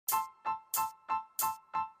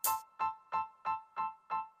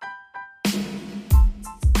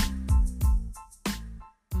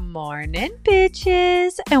Morning,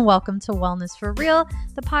 bitches, and welcome to Wellness for Real,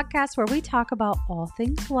 the podcast where we talk about all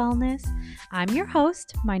things wellness. I'm your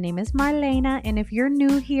host. My name is Marlena, and if you're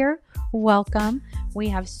new here, welcome. We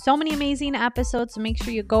have so many amazing episodes, so make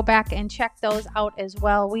sure you go back and check those out as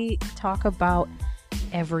well. We talk about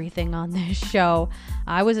everything on this show.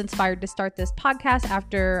 I was inspired to start this podcast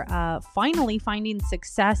after finally finding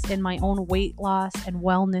success in my own weight loss and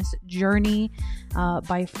wellness journey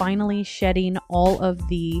by finally shedding all of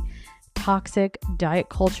the toxic diet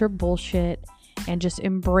culture bullshit and just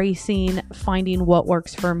embracing finding what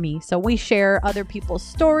works for me. So we share other people's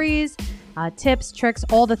stories, tips, tricks,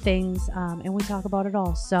 all the things, and we talk about it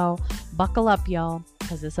all. So buckle up, y'all,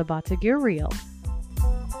 because it's about to get real.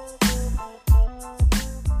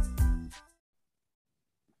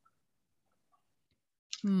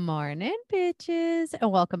 Morning, bitches,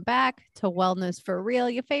 and welcome back to Wellness for Real,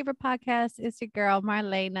 your favorite podcast. It's your girl,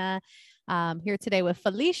 Marlena. Here today with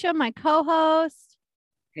Felicia, my co-host.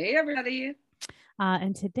 Hey, everybody.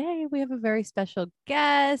 And today we have a very special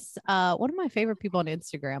guest, one of my favorite people on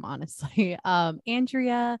Instagram, honestly,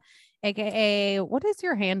 Andrea, aka, what is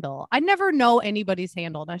your handle? I never know anybody's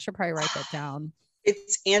handle, and I should probably write that down.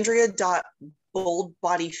 It's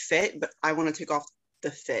Andrea.boldbodyfit, but I want to take off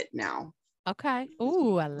the fit now. Okay.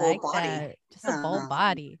 Ooh, I like that. Just a bold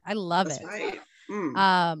body. I love it. Right.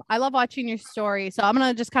 I love watching your story. So I'm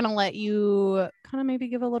going to just kind of let you kind of maybe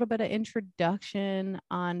give a little bit of introduction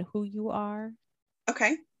on who you are.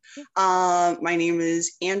 Okay. My name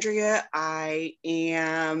is Andrea. I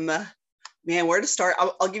am, where to start?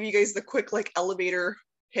 I'll give you guys the quick elevator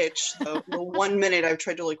pitch. The 1 minute I've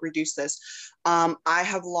tried to reduce this. I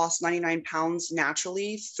have lost 99 pounds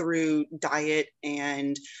naturally through diet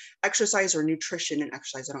and exercise, or nutrition and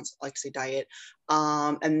exercise. I don't like to say diet.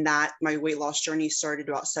 And that my weight loss journey started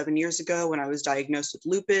about 7 years ago when I was diagnosed with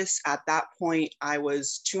lupus. At that point, I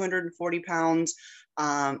was 240 pounds.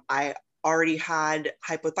 I already had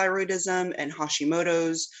hypothyroidism and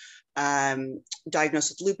Hashimoto's,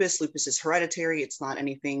 diagnosed with lupus. Lupus is hereditary. It's not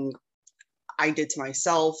anything I did to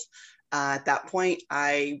myself. At that point,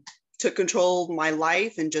 I took control of my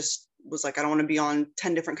life and just was like, I don't want to be on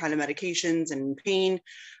 10 different kind of medications and pain.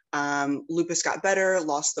 Lupus got better,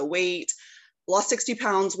 lost the weight, lost 60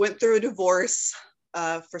 pounds, went through a divorce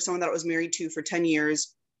for someone that I was married to for 10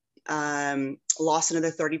 years, lost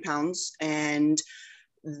another 30 pounds, and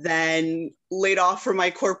then laid off from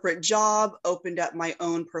my corporate job, opened up my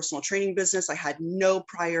own personal training business. I had no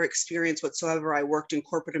prior experience whatsoever. I worked in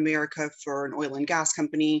corporate America for an oil and gas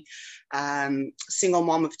company, single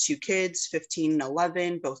mom of 2 kids, 15 and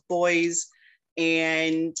 11, both boys,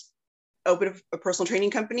 and opened a personal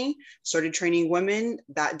training company, started training women.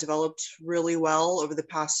 That developed really well over the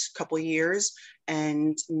past couple of years.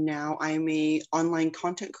 And now I'm a online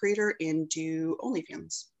content creator and do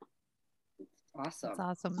OnlyFans. Awesome.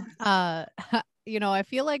 That's awesome. I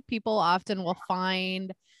feel like people often will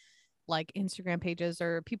find Instagram pages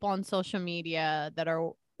or people on social media that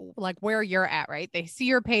are where you're at, right? They see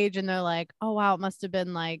your page and they're like, oh, wow, it must have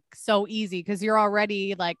been so easy because you're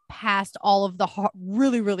already past all of the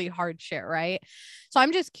really, really hard shit, right? So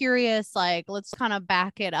I'm just curious, let's kind of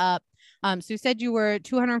back it up. So you said you were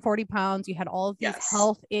 240 pounds. You had all of these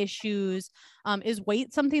health issues. Is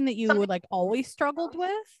weight something that you always struggled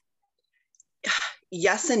with?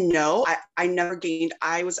 Yes and no. I never gained.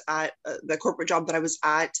 I was at the corporate job that I was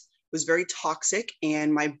at was very toxic,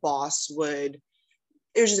 and my boss it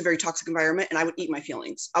was just a very toxic environment, and I would eat my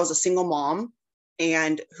feelings. I was a single mom,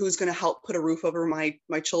 and who's going to help put a roof over my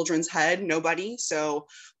children's head? Nobody. So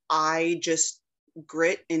I just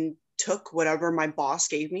grit and took whatever my boss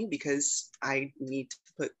gave me because I need to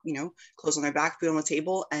put, clothes on my back, food on the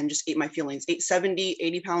table, and just ate my feelings. Ate 70,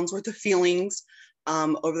 80 pounds worth of feelings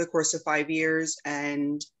over the course of 5 years.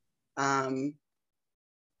 And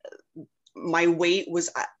my weight was,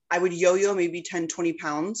 I would yo-yo maybe 10, 20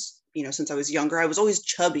 pounds, since I was younger. I was always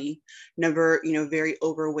chubby, never, very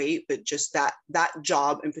overweight, but just that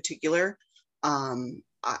job in particular,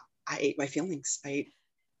 I ate my feelings. I ate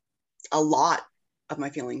a lot of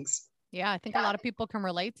my feelings. Yeah, I think a lot of people can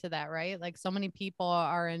relate to that, right? So many people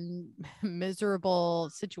are in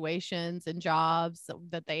miserable situations and jobs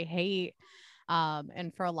that they hate.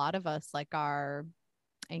 And for a lot of us, our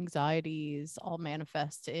anxieties all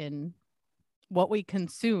manifest in what we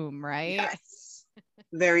consume, right? Yes,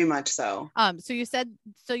 very much so. So you said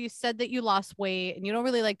that you lost weight, and you don't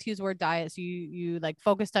really like to use the word diet. So you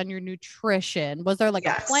focused on your nutrition. Was there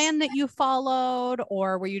a plan that you followed,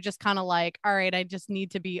 or were you just kind of all right, I just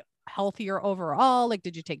need to be healthier overall?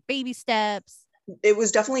 Did you take baby steps? It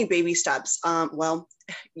was definitely baby steps. Well,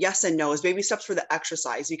 yes and no. It was baby steps for the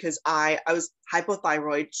exercise because I was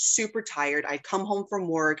hypothyroid, super tired. I'd come home from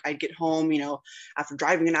work. I'd get home, after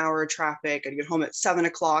driving an hour of traffic. I'd get home at 7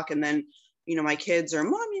 o'clock, and then, my kids are,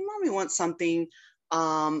 mommy wants something.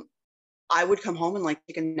 I would come home and like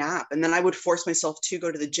take a nap, and then I would force myself to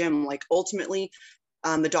go to the gym. Like ultimately,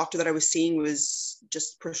 the doctor that I was seeing was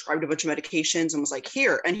just prescribed a bunch of medications and was like,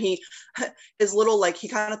 here. And his little, like, he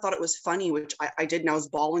kind of thought it was funny, which I did. And I was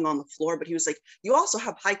bawling on the floor, but he was like, you also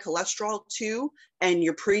have high cholesterol too. And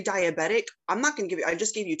you're pre-diabetic. I'm not going to give you, I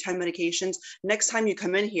just gave you 10 medications. Next time you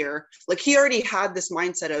come in here, like he already had this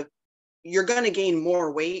mindset of, you're going to gain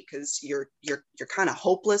more weight because you're kind of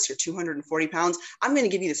hopeless. You're 240 pounds. I'm going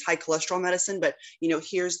to give you this high cholesterol medicine, but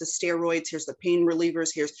here's the steroids, here's the pain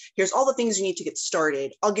relievers, here's all the things you need to get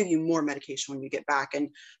started. I'll give you more medication when you get back.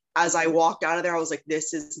 And as I walked out of there, I was like, I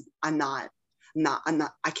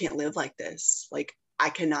can't live like this. Like I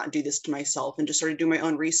cannot do this to myself, and just started doing my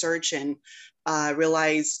own research and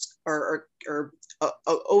realized or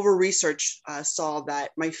over research saw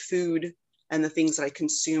that my food and the things that I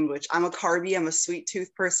consumed, which I'm a sweet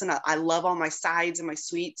tooth person. I love all my sides and my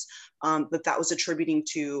sweets, but that was attributing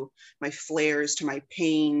to my flares, to my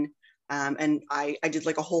pain. And I did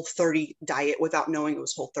like a Whole30 diet without knowing it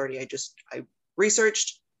was Whole30. I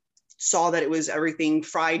researched, saw that it was everything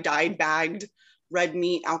fried, dyed, bagged, red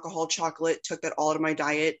meat, alcohol, chocolate, took that all out of my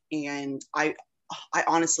diet. And I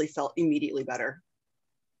honestly felt immediately better.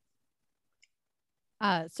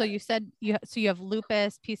 So you said you have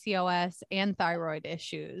lupus, PCOS, and thyroid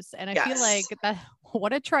issues, and I feel Yes. like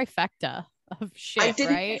what a trifecta of shit,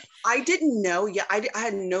 right? I didn't know. Yeah, I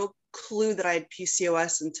had no clue that I had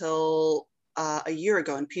PCOS until a year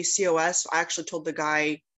ago. And PCOS, I actually told the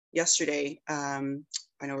guy yesterday. I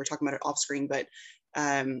know we're talking about it off screen, but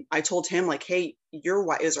I told him like, "Hey,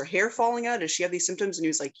 is her hair falling out? Does she have these symptoms?" And he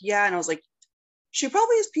was like, "Yeah." And I was like, she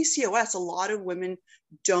probably has PCOS. A lot of women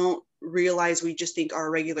don't realize, we just think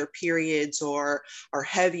our regular periods or our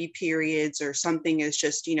heavy periods or something is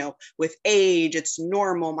just, with age, it's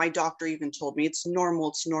normal. My doctor even told me it's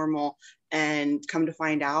normal. And come to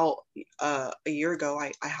find out, a year ago,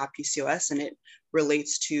 I have PCOS, and it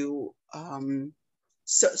relates to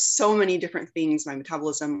so many different things, my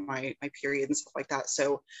metabolism, my period, and stuff like that.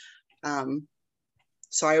 So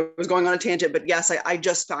I was going on a tangent, but yes, I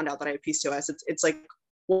just found out that I have PCOS. It's like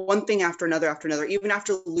one thing after another, even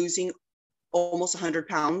after losing almost 100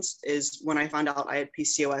 pounds is when I found out I had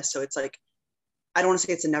PCOS. So it's like, I don't want to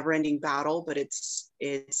say it's a never ending battle, but it's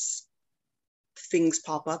things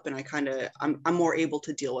pop up, and I'm more able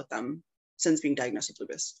to deal with them since being diagnosed with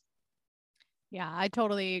lupus. Yeah, I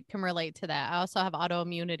totally can relate to that. I also have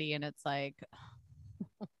autoimmunity, and it's like,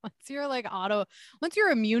 once you're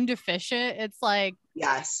immune deficient, it's like,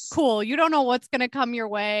 yes, cool. You don't know what's going to come your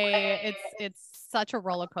way. It's such a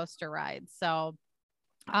roller coaster ride. So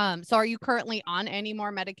are you currently on any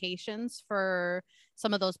more medications for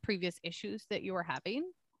some of those previous issues that you were having?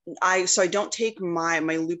 I don't take my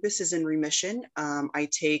lupus is in remission. I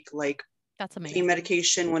take like that's amazing. Pain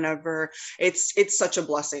medication whenever. It's such a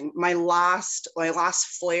blessing. My last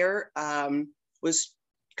flare was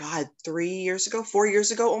 4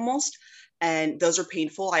 years ago almost. And those are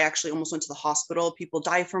painful. I actually almost went to the hospital. People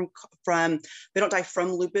die from they don't die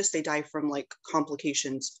from lupus. They die from like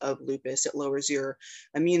complications of lupus. It lowers your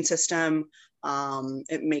immune system.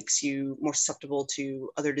 It makes you more susceptible to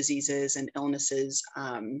other diseases and illnesses.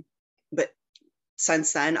 But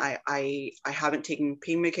since then, I haven't taken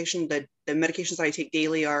pain medication. The medications that I take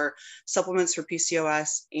daily are supplements for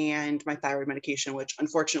PCOS and my thyroid medication, which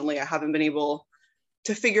unfortunately I haven't been able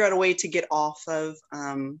to figure out a way to get off of.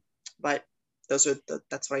 But that's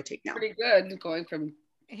what I take now. Pretty good, going from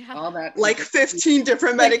all that like 15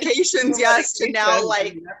 different medications, yes, to now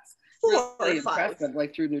like 4 or 5.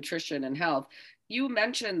 Like through nutrition and health. You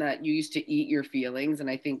mentioned that you used to eat your feelings, and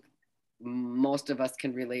I think most of us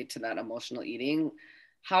can relate to that emotional eating.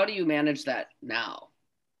 How do you manage that now?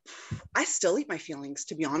 I still eat my feelings,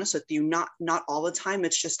 to be honest with you. Not all the time.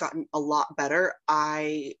 It's just gotten a lot better.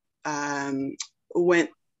 I went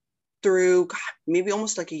through maybe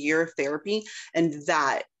almost like a year of therapy, and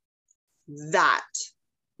that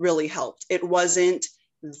really helped. It wasn't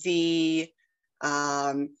the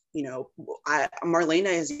Marlena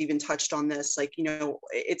has even touched on this, like,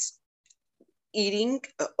 it's eating,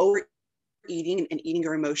 overeating and eating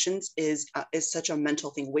your emotions is such a mental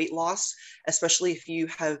thing. Weight loss, especially if you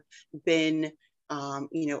have been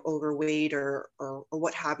overweight or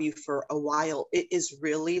what have you for a while, it is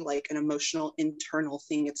really like an emotional internal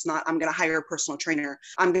thing. It's not, I'm going to hire a personal trainer,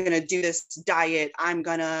 I'm going to do this diet, I'm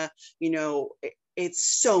going to, it's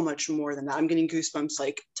so much more than that. I'm getting goosebumps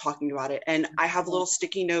like talking about it. And I have little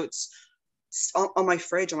sticky notes on my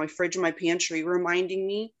fridge, in my pantry, reminding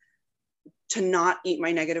me to not eat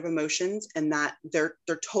my negative emotions, and that they're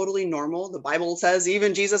totally normal. The Bible says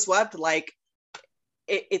even Jesus wept. Like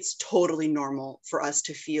it's totally normal for us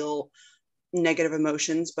to feel negative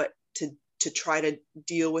emotions, but to try to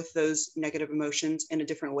deal with those negative emotions in a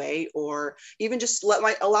different way, or even just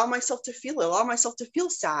allow myself to feel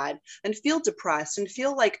sad and feel depressed and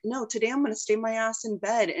feel like, no, today I'm going to stay my ass in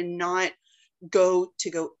bed and not go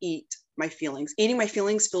eat my feelings. Eating my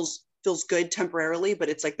feelings feels good temporarily, but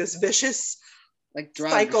it's like this vicious like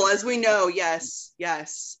drugs. Cycle, as we know. Yes.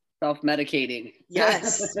 Self-medicating.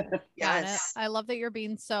 Yes. Yes. I love that you're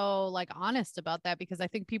being so like honest about that, because I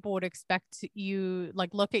think people would expect you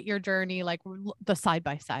like look at your journey, like the side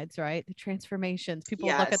by sides, right? The transformations. People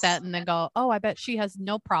look at that and then go, oh, I bet she has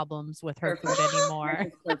no problems with her food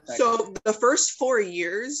anymore. So the first 4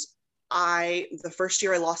 years, the first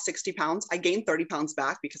year I lost 60 pounds. I gained 30 pounds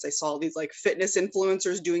back because I saw these like fitness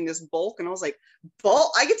influencers doing this bulk. And I was like,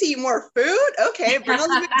 bulk? I get to eat more food? Okay, bring on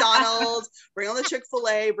the McDonald's, bring on the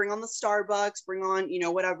Chick-fil-A, bring on the Starbucks, bring on,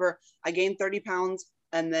 whatever. I gained 30 pounds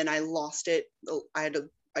and then I lost it. I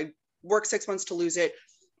worked 6 months to lose it,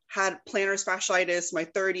 had plantar fasciitis my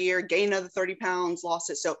third year, gained another 30 pounds, lost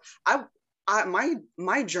it. So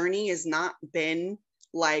my journey has not been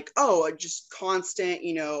like, oh, just constant,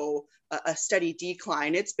 a steady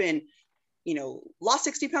decline. It's been, lost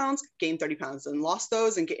 60 pounds, gained 30 pounds, and lost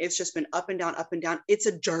those. And it's just been up and down, up and down. It's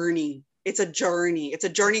a journey. It's a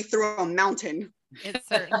journey through a mountain. It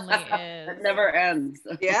certainly is. It never ends.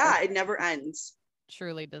 Yeah, it never ends.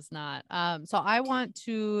 Truly does not. So I want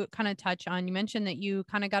to kind of touch on, you mentioned that you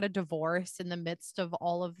kind of got a divorce in the midst of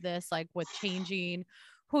all of this, like with changing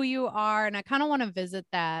who you are. And I kind of want to visit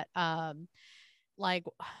that, like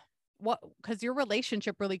what, because your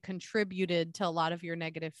relationship really contributed to a lot of your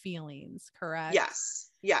negative feelings, correct? Yes.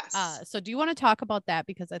 So do you want to talk about that?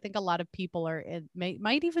 Because I think a lot of people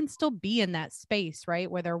might even still be in that space, right?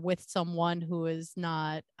 Where they're with someone who is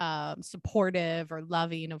not supportive or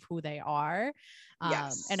loving of who they are.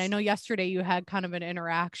 Yes. And I know yesterday you had kind of an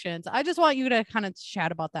interaction. So I just want you to kind of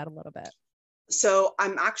chat about that a little bit. So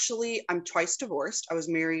I'm twice divorced. I was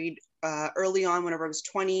married early on whenever I was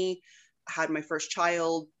 20. Had my first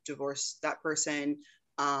child, divorced that person.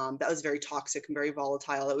 That was very toxic and very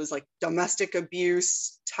volatile. It was like domestic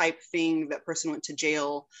abuse type thing. That person went to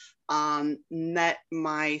jail. Met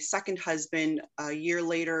my second husband a year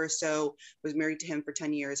later or so, was married to him for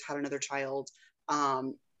 10 years, had another child. I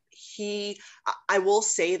will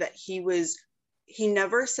say that he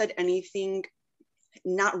never said anything,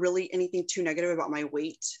 not really anything too negative about my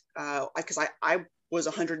weight. Because I was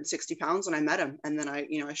 160 pounds when I met him. And then I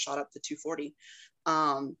shot up to 240.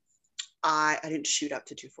 I didn't shoot up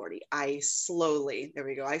to 240. I slowly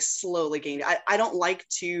gained it. I don't like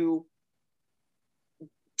to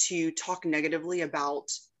talk negatively about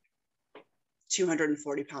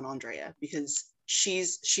 240 pound Andrea, because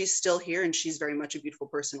she's still here and she's very much a beautiful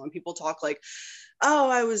person. When people talk like, oh,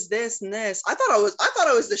 I was this and this, I thought I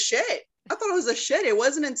was the shit. It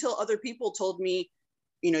wasn't until other people told me,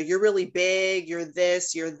 you're really big, you're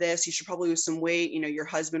this, you should probably lose some weight, your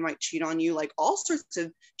husband might cheat on you, like all sorts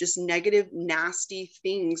of just negative, nasty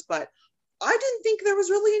things. But I didn't think there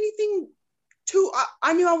was really anything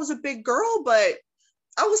I knew I was a big girl, but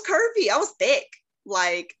I was curvy, I was thick,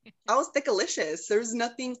 like I was thickalicious. There's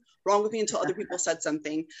nothing wrong with me until other people said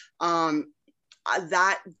something.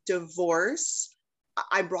 That divorce,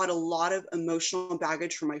 I brought a lot of emotional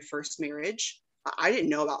baggage from my first marriage. I didn't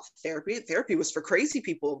know about therapy. Therapy was for crazy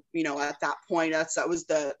people, at that point. That was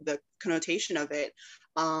the connotation of it.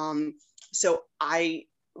 So I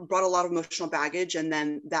brought a lot of emotional baggage, and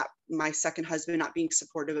then that my second husband not being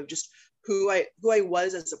supportive of just who I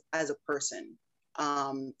was as a person,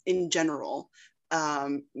 in general. I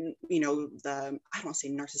don't want to say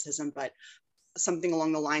narcissism, but something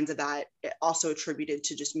along the lines of that. It also attributed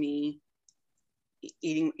to just me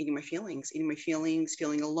eating my feelings,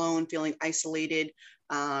 feeling alone, feeling isolated.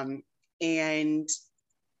 And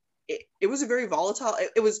it was a very volatile,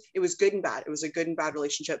 it was good and bad. It was a good and bad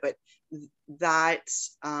relationship, but that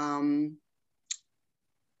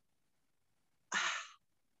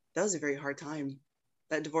was a very hard time.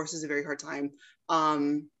 That divorce is a very hard time.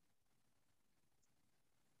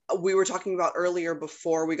 We were talking about earlier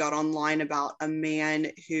before we got online about a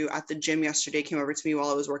man who at the gym yesterday came over to me while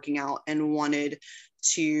I was working out and wanted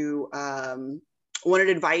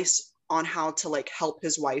advice on how to like help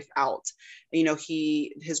his wife out.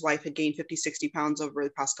 His wife had gained 50, 60 pounds over the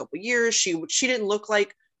past couple of years. She didn't look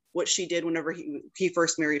like what she did whenever he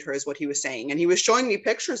first married her is what he was saying. And he was showing me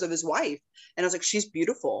pictures of his wife. And I was like, she's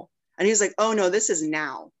beautiful. And he's like, oh no, this is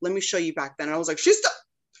now. Let me show you back then. And I was like,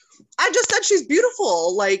 I just said she's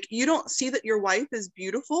beautiful. Like, you don't see that your wife is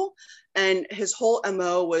beautiful. And his whole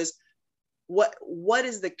MO was, what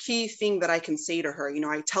is the key thing that I can say to her? You know,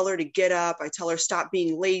 I tell her to get up. I tell her, stop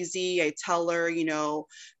being lazy. I tell her, you know,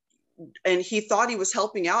 and he thought he was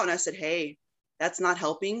helping out. And I said, hey, that's not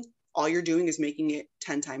helping. All you're doing is making it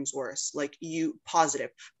 10 times worse. Like, you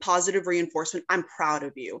positive reinforcement. I'm proud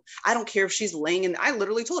of you. I don't care if she's I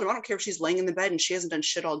literally told him, I don't care if she's laying in the bed and she hasn't done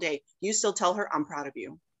shit all day. You still tell her, I'm proud of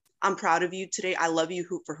you. I'm proud of you today. I love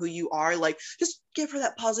you for who you are. Like, just give her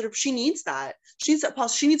that positive. She needs that. She needs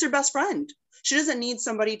that she needs her best friend. She doesn't need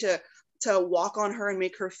somebody to walk on her and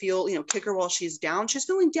make her feel, you know, kick her while she's down. She's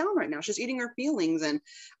feeling down right now. She's eating her feelings. And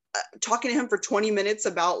talking to him for 20 minutes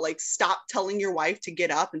about, like, stop telling your wife to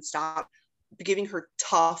get up and stop giving her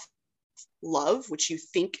tough love, which you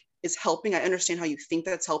think is helping. I understand how you think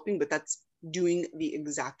that's helping, but that's doing the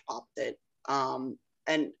exact opposite.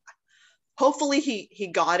 And hopefully he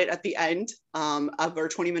got it at the end of our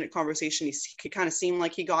 20-minute conversation. He kind of seemed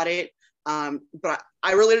like he got it. But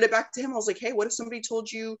I related it back to him. I was like, hey, what if somebody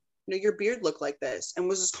told you, you know, your beard looked like this, and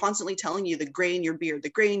was just constantly telling you the gray in your beard,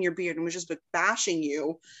 and was just bashing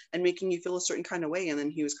you and making you feel a certain kind of way. And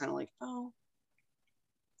then he was kind of like, oh,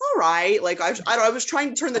 all right. Like, I was trying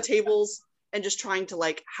to turn the tables and just trying to,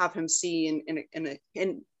 like, have him see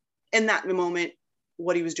in that moment,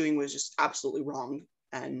 what he was doing was just absolutely wrong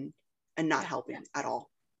and not helping at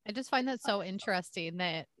all. I just find that so interesting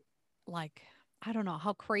that, like, I don't know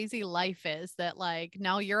how crazy life is that, like,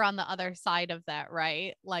 now you're on the other side of that,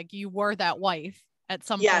 right? Like, you were that wife at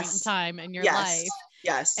some point in time in your life.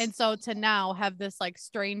 Yes. And so to now have this, like,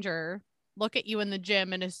 stranger look at you in the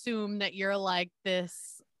gym and assume that you're like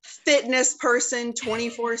this fitness person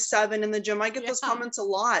 24/7 in the gym. I get those comments a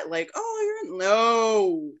lot. Like, oh,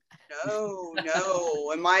 no.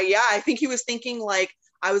 And I think he was thinking, like,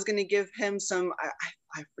 I was going to give him some,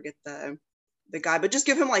 I forget the guy, but just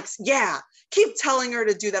give him, like, keep telling her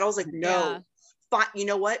to do that. I was like, no, fine. You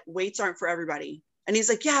know what? Weights aren't for everybody. And he's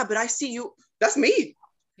like, yeah, but I see you. That's me.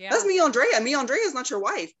 Yeah. That's me, Andrea. Andrea is not your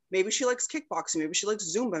wife. Maybe she likes kickboxing. Maybe she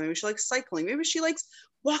likes Zumba. Maybe she likes cycling. Maybe she likes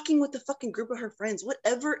walking with the fucking group of her friends.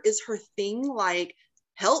 Whatever is her thing, like,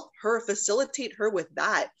 help her, facilitate her with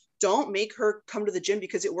that. Don't make her come to the gym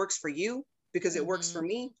because it works for you, because it works for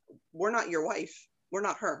me. We're not your wife. We're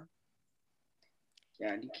not her.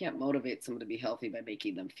 Yeah, and you can't motivate someone to be healthy by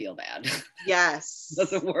making them feel bad. Yes.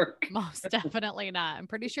 Doesn't work. Most definitely not. I'm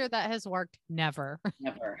pretty sure that has worked. Never.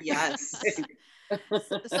 Yes.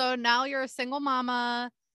 So now you're a single mama,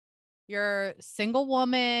 you're a single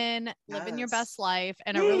woman, living your best life.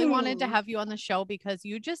 And I really wanted to have you on the show because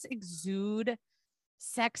you just exude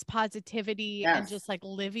sex positivity and just, like,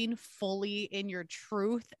 living fully in your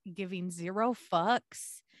truth, giving zero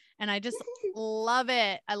fucks. And I just love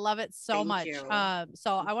it. I love it so much.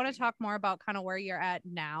 So I want to talk more about kind of where you're at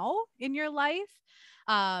now in your life.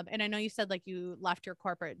 And I know you said, like, you left your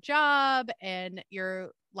corporate job and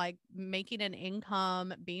you're, like, making an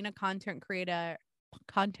income, being a content creator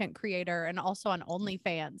and also on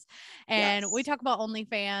OnlyFans. And we talk about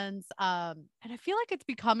OnlyFans. And I feel like it's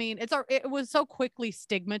becoming, it was so quickly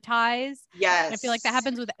stigmatized. Yes. And I feel like that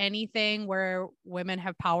happens with anything where women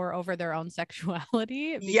have power over their own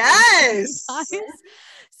sexuality. Yes.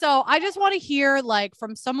 So I just want to hear, like,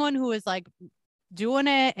 from someone who is, like, doing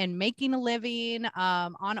it and making a living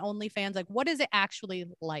on OnlyFans, like, what is it actually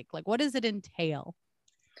like? Like, what does it entail?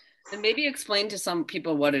 And maybe explain to some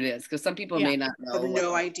people what it is, because some people may not know. Have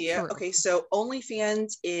no idea. True. Okay, so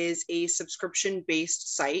OnlyFans is a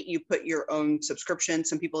subscription-based site. You put your own subscription.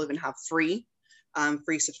 Some people even have free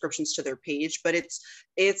subscriptions to their page, but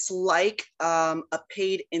it's like a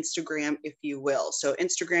paid Instagram, if you will. So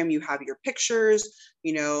Instagram, you have your pictures,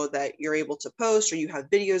 you know, that you're able to post, or you have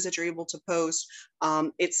videos that you're able to post.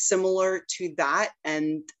 It's similar to that.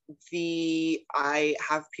 And I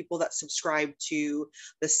have people that subscribe to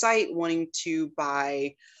the site wanting to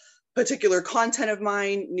buy particular content of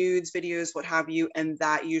mine, nudes, videos, what have you, and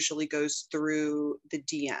that usually goes through the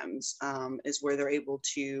DMs, is where they're able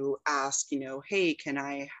to ask, you know, hey, can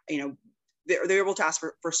I, you know, they're able to ask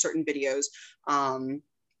for certain videos,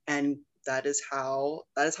 and that is how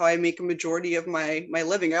I make a majority of my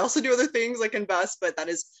living. I also do other things like invest, but that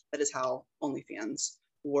is how OnlyFans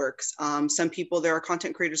works. Some people, there are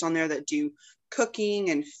content creators on there that do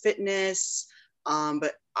cooking and fitness,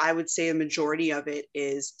 but I would say a majority of it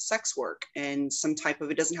is sex work and some type of,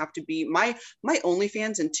 it doesn't have to be my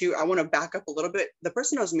OnlyFans. And two, I want to back up a little bit. The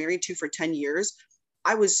person I was married to for 10 years,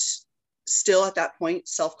 I was still at that point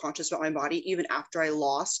self-conscious about my body, even after I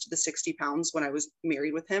lost the 60 pounds when I was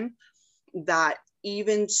married with him, that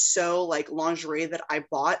even so, like lingerie that I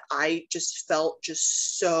bought, I just felt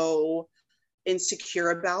just so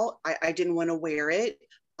insecure about. I didn't want to wear it.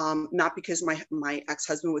 Not because my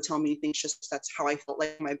ex-husband would tell me anything, it's just that's how I felt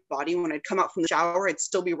like my body. When I'd come out from the shower, I'd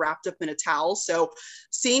still be wrapped up in a towel. So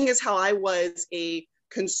seeing as how I was a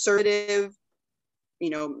conservative,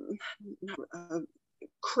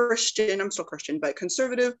 Christian, I'm still Christian, but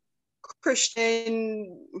conservative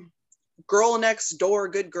Christian girl next door,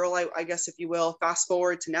 good girl, I guess, if you will, fast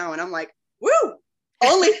forward to now. And I'm like, woo,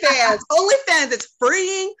 OnlyFans, it's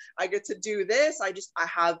freeing. I get to do this. I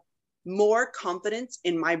have more confidence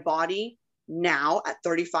in my body now at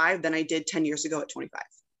 35 than I did 10 years ago at 25.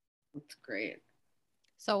 That's great.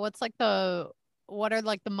 So what are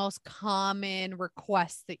like the most common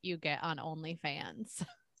requests that you get on OnlyFans?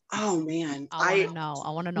 Oh man. I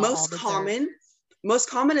want to know. Most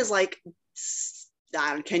common is like,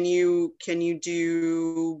 can you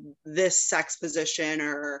do this sex position,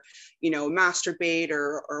 or, masturbate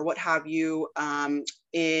or what have you,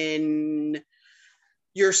 in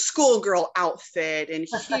your schoolgirl outfit and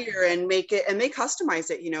here, and make it, and they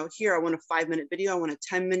customize it, here, I want a 5-minute video, I want a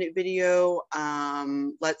 10-minute video.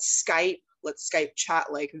 Let's Skype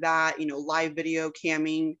chat like that, live video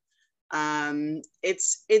camming.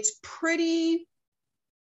 It's pretty,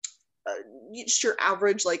 just your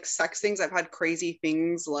average like sex things. I've had crazy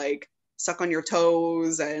things like suck on your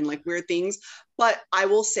toes and like weird things, but I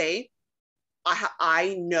will say,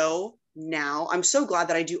 I know now, I'm so glad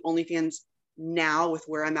that I do OnlyFans now with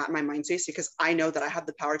where I'm at in my mind space, because I know that I have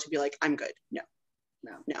the power to be like, I'm good. No.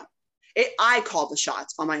 I call the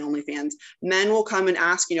shots on my OnlyFans. Men will come and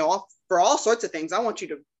ask, for all sorts of things. I want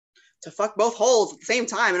you to fuck both holes at the same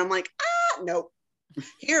time. And I'm like, nope.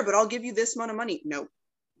 Here, but I'll give you this amount of money. No.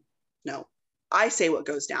 I say what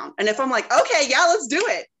goes down. And if I'm like, okay, yeah, let's do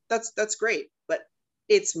it, that's great. But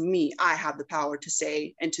it's me. I have the power to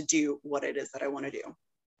say and to do what it is that I want to do.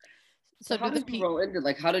 So how did you roll into,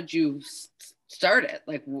 like, how did you start it?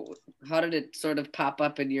 Like, how did it sort of pop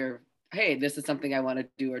up in your, hey, this is something I want to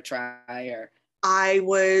do or try? Or I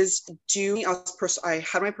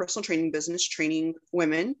had my personal training business, training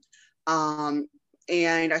women. And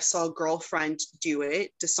I saw a girlfriend do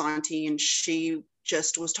it, DeSanti, and she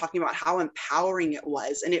just was talking about how empowering it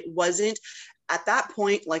was. And it wasn't at that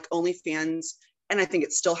point like OnlyFans, and I think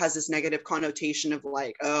it still has this negative connotation of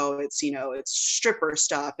like, oh, it's, it's stripper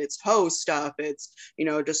stuff, it's hoe stuff, it's,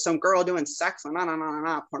 just some girl doing sex and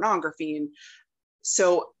pornography. And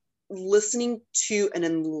so listening to an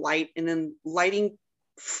enlightening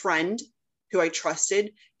friend who I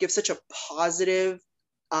trusted give such a positive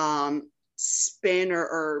spin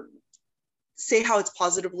or say how it's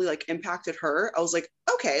positively like impacted her, I was like,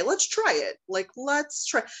 okay, let's try it. Let's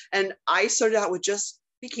try. And I started out with just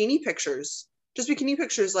bikini pictures.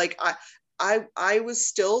 Like I was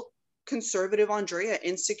still conservative Andrea,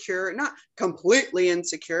 insecure, not completely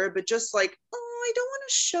insecure, but just like, oh, I don't want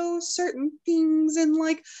to show certain things. And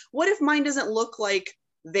like, what if mine doesn't look like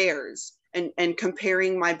theirs? And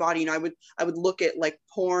comparing my body, I would look at like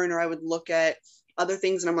porn, or I would look at other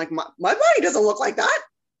things, and I'm like, my body doesn't look like that.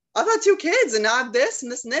 I've had 2 kids, and now I have this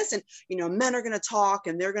and this and this, and men are gonna talk,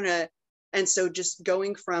 and they're gonna. And so just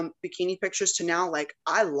going from bikini pictures to now, like,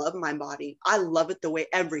 I love my body. I love it the way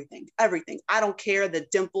everything. I don't care the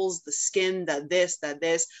dimples, the skin, the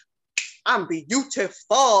this. I'm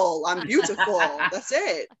beautiful. That's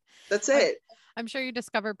it. I'm sure you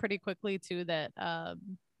discovered pretty quickly too that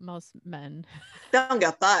most men don't give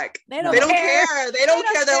a fuck. They don't care. They don't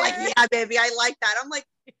care. They're like, yeah, baby, I like that. I'm like,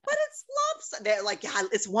 but it's lopsided. They're like, yeah,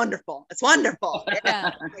 it's wonderful.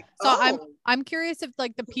 Yeah. Like, so I'm curious if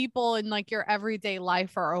like the people in like your everyday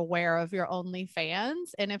life are aware of your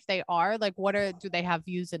OnlyFans, and if they are, like, do they have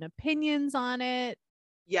views and opinions on it?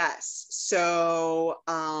 Yes. So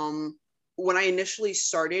when I initially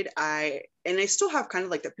started, I still have kind of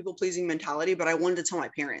like the people pleasing mentality, but I wanted to tell my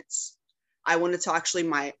parents. I wanted to tell actually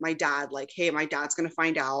my dad, like, hey, my dad's going to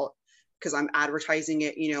find out, because I'm advertising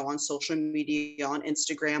it, on social media, on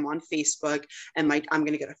Instagram, on Facebook. And I'm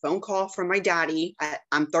going to get a phone call from my daddy.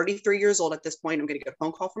 I'm 33 years old at this point. I'm going to get a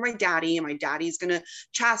phone call from my daddy, and my daddy's going to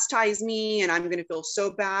chastise me, and I'm going to feel so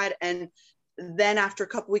bad. And then after a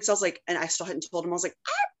couple weeks, I was like, and I still hadn't told him, I was like,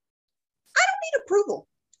 I don't need approval.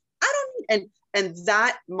 And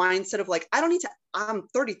that mindset of like, I'm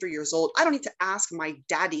 33 years old. I don't need to ask my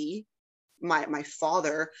daddy my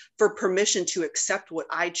father for permission to accept what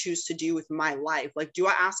I choose to do with my life. Like, do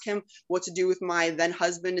I ask him what to do with my then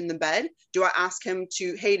husband in the bed? Do I ask him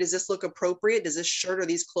to, hey, does this look appropriate? Does this shirt or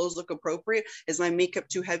these clothes look appropriate? Is my makeup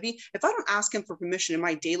too heavy? If I don't ask him for permission in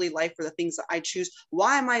my daily life for the things that I choose,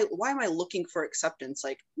 why am I looking for acceptance?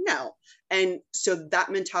 Like, no. And so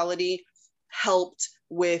that mentality helped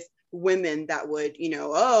with women that would,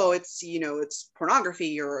 oh, it's, it's pornography,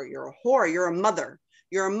 you're a whore, you're a mother.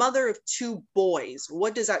 You're a mother of 2 boys.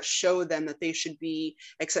 What does that show them that they should be?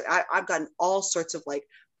 Except I've gotten all sorts of like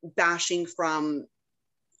bashing from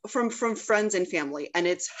friends and family, and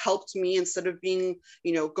it's helped me instead of being,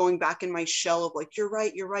 going back in my shell of like, you're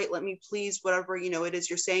right. Let me please whatever, it is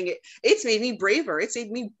you're saying. It's made me braver. It's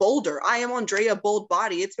made me bolder. I am Andrea Bold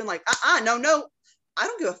Body. It's been like, no. I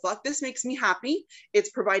don't give a fuck. This makes me happy.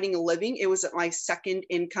 It's providing a living. It was my second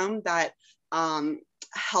income that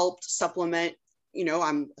helped supplement.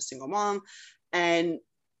 I'm a single mom, and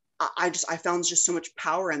I found just so much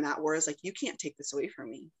power in that. Whereas like, you can't take this away from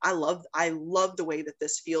me. I love the way that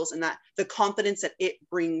this feels and that the confidence that it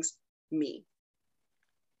brings me.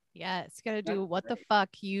 Yeah, it's gonna do what the fuck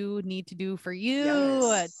you need to do for you.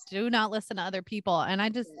 Yes. Do not listen to other people. And I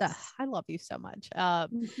just, I love you so much.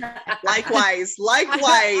 Likewise. You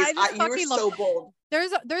were so bold.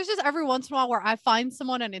 There's just every once in a while where I find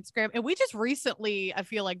someone on Instagram, and we just recently, I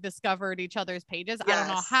feel like, discovered each other's pages. Yes. I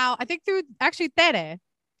don't know how. I think through actually Tere.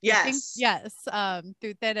 Yes.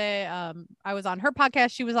 Through Tere. I was on her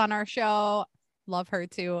podcast. She was on our show. Love her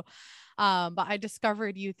too. But I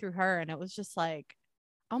discovered you through her, and it was just like,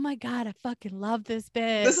 oh my God, I fucking love this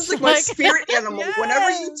bitch. This is like my spirit animal. Yes.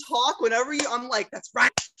 Whenever I'm like, that's right.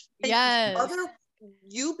 Yes.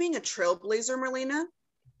 You being a trailblazer, Marlena,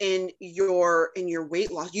 in your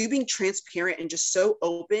weight loss, you being transparent and just so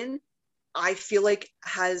open, I feel like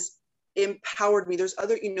has empowered me. There's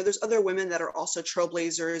other women that are also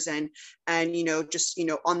trailblazers and just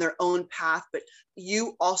on their own path, but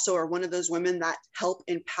you also are one of those women that help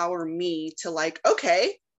empower me to like,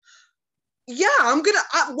 okay, yeah, why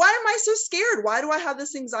am I so scared? Why do I have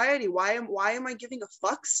this anxiety? Why am I giving a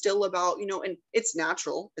fuck still about, and it's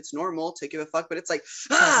natural, it's normal to give a fuck, but it's like,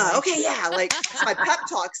 okay, yeah, like my pep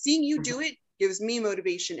talk, seeing you do it gives me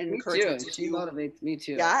motivation and encouragement. She motivates me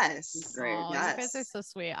too. Yes. Great. Yes. You guys are so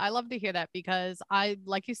sweet. I love to hear that because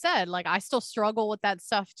like you said, like I still struggle with that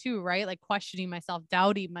stuff too, right? Like questioning myself,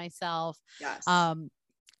 doubting myself. Yes.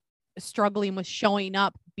 Struggling with showing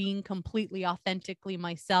up, being completely authentically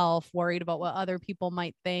myself, worried about what other people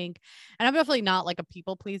might think. And I'm definitely not like a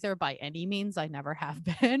people pleaser by any means. I never have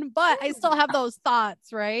been, but I still have those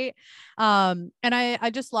thoughts, right? And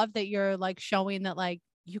I just love that you're like showing that like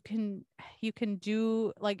you can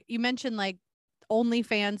do, like you mentioned, like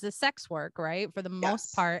OnlyFans is sex work, right? For the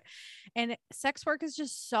most part. And sex work is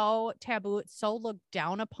just so taboo. It's so looked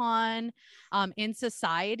down upon in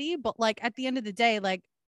society. But like at the end of the day, like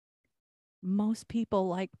most people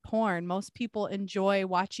like porn. Most people enjoy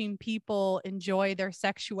watching people enjoy their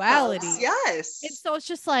sexuality. Yes. And so it's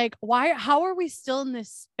just like, how are we still in this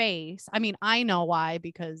space? I mean, I know why,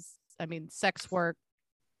 because I mean, sex work,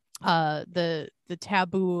 the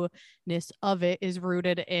taboo-ness of it is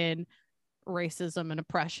rooted in racism and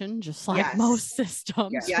oppression, just like most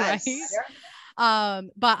systems, right?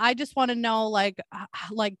 But I just want to know, like,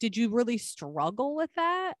 did you really struggle with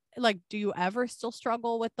that? Like, do you ever still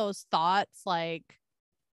struggle with those thoughts? Like,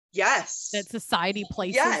 that society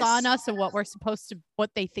places on us and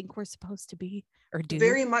what they think we're supposed to be or do?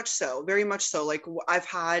 Very much so. Like I've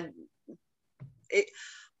had it.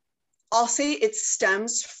 I'll say it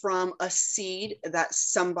stems from a seed that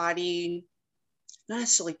somebody, not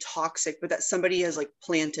necessarily toxic, but that somebody has like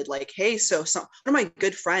planted, like, hey, so one of my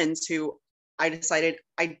good friends who I decided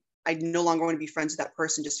I no longer want to be friends with that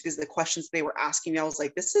person just because of the questions they were asking me. I was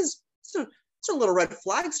like, this is a little red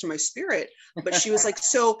flags to my spirit. But she was like,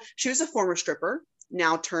 so she was a former stripper,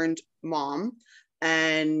 now turned mom,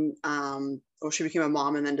 and she became a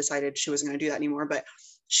mom and then decided she wasn't going to do that anymore. But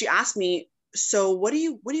she asked me, so what are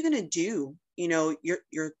you going to do?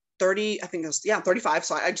 You're 30, I think it was, 35.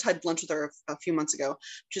 So I just had lunch with her a few months ago.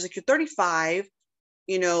 She's like, you're 35.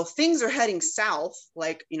 Things are heading south,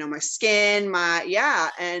 like, my skin,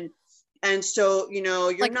 and so,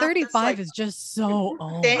 you're like not 35 this, like, is just so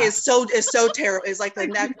old. It is so terrible. It's like the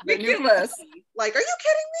new, like, are you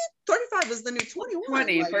kidding me? 35 is the new 21.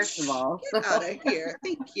 20, like, first of all. Get out of here.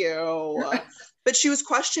 Thank you. But she was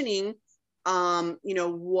questioning,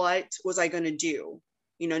 what was I going to do?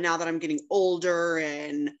 Now that I'm getting older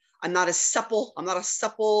and I'm not a supple,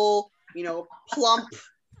 plump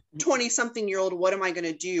 20-something-year-old, what am I going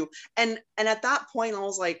to do? And at that point I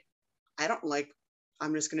was like,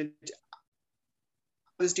 I'm just going to,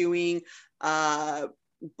 was doing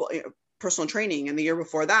personal training, and the year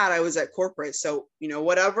before that I was at corporate. So,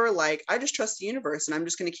 whatever, like, I just trust the universe and I'm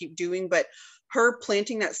just going to keep doing. But her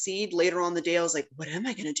planting that seed later on the day, I was like, what am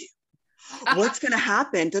I going to do? What's going to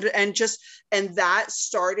happen? And that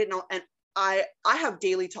started. And I have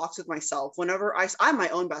daily talks with myself whenever I'm my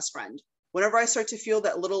own best friend. Whenever I start to feel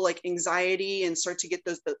that little like anxiety and start to get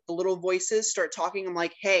the little voices start talking, I'm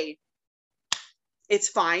like, hey, it's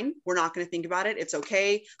fine. We're not going to think about it. It's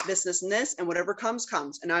okay. This, and this, and whatever comes.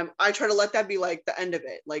 And I try to let that be like the end of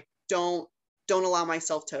it. Like, don't allow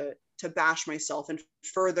myself to bash myself and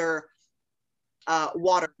further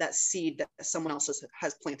water that seed that someone else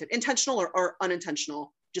has planted, intentional or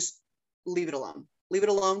unintentional. Just leave it alone. Leave it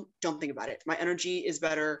alone. Don't think about it. My energy is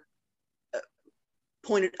better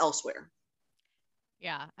pointed elsewhere.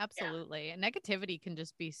 Yeah, absolutely. Yeah. And negativity can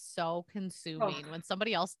just be so consuming when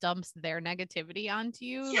somebody else dumps their negativity onto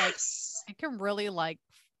you. Yes. Like, it can really like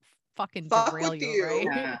fucking fuck derail with you, right?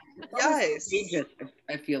 Yeah. Yes.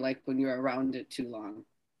 I feel like when you're around it too long.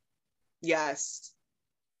 Yes.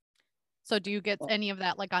 So do you get any of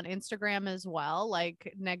that like on Instagram as well?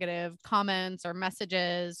 Like negative comments or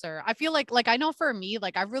messages? Or I feel like I know for me,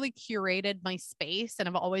 like I've really curated my space and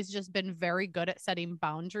I've always just been very good at setting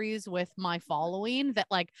boundaries with my following, that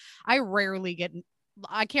like I rarely get,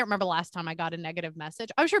 I can't remember the last time I got a negative message.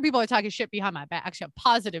 I'm sure people are talking shit behind my back. Actually, I'm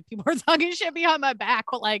positive people are talking shit behind my back,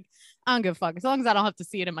 but like, I don't give a fuck as long as I don't have to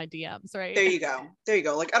see it in my DMs, right? There you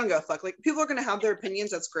go. Like, I don't give a fuck. Like, people are going to have their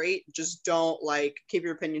opinions. That's great. Just don't like keep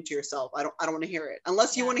your opinion to yourself. I don't want to hear it.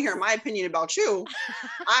 Unless you want to hear my opinion about you.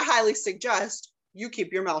 I highly suggest you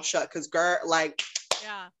keep your mouth shut. Cause girl, like,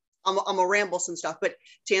 yeah, I'm a ramble some stuff, but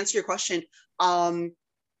to answer your question,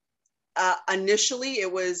 initially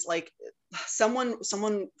it was like, someone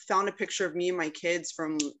found a picture of me and my kids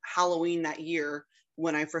from Halloween that year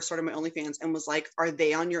when I first started my OnlyFans and was like, are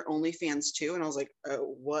they on your OnlyFans too? And I was like,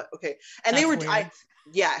 what? Okay. And that's weird.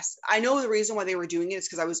 Yes, I know the reason why they were doing it is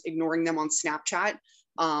because I was ignoring them on Snapchat.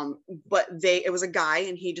 But it was a guy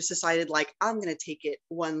and he just decided like, I'm going to take it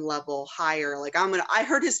one level higher. Like I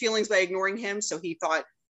hurt his feelings by ignoring him. So he thought,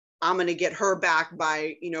 I'm going to get her back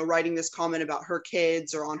by, writing this comment about her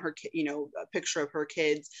kids or on her, a picture of her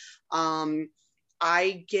kids.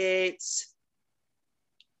 I get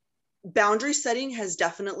boundary setting has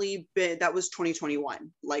definitely been, that was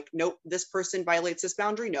 2021. Like, nope, this person violates this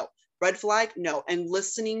boundary. No. Red flag. No. And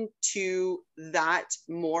listening to that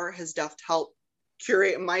more has helped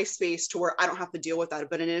curate my space to where I don't have to deal with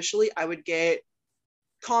that. But initially I would get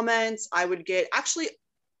comments.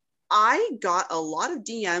 I got a lot of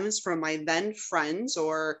DMs from my then friends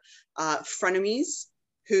or frenemies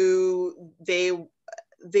who they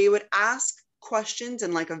would ask questions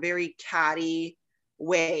in like a very catty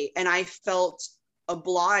way. And I felt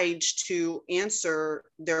obliged to answer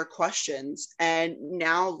their questions. And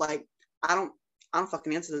now like, I don't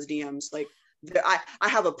fucking answer those DMs. Like I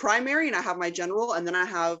have a primary and I have my general, and then I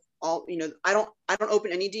have all, I don't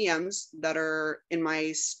open any DMs that are in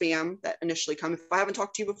my spam that initially come. If I haven't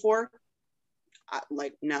talked to you before,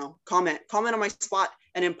 no, comment on my spot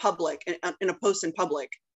and in public, in a post in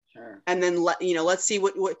public. Sure. And then let's see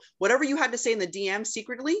whatever you had to say in the DM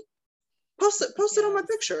secretly, post it on my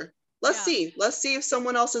picture. Let's see if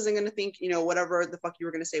someone else isn't going to think, whatever the fuck you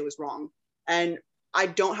were going to say was wrong. And I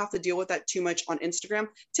don't have to deal with that too much on Instagram.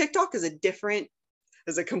 TikTok is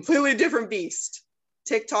a completely different beast.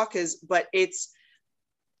 TikTok but it's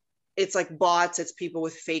like bots. It's people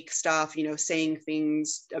with fake stuff, saying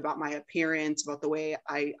things about my appearance, about the way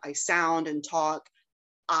I sound and talk.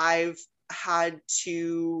 I've had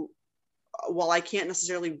to, while I can't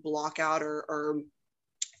necessarily block out or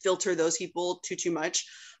filter those people too much,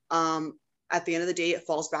 at the end of the day, it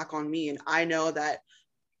falls back on me. And I know that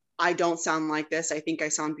I don't sound like this. I think I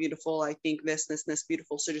sound beautiful. I think this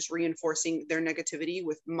beautiful. So just reinforcing their negativity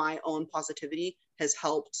with my own positivity has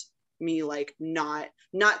helped me like not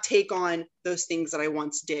take on those things that I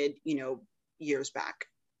once did, years back.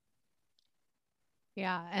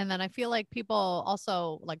 Yeah. And then I feel like people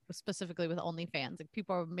also, like specifically with OnlyFans, like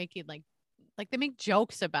people are making like they make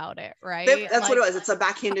jokes about it, right? That's what it was. It's a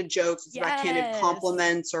backhanded jokes. It's backhanded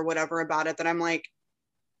compliments or whatever about it that I'm like,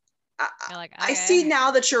 I see now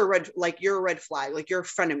that you're a red flag, like you're a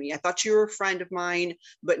friend of me. I thought you were a friend of mine,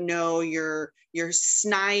 but no, you're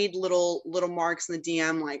snide little marks in the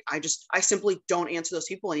DM. Like I simply don't answer those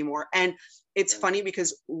people anymore. And it's funny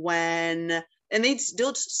because and they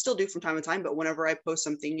still do from time to time, but whenever I post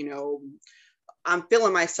something, I'm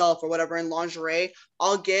feeling myself or whatever in lingerie,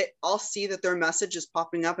 I'll see that their message is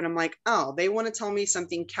popping up and I'm like, oh, they want to tell me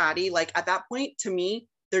something catty. Like at that point, to me,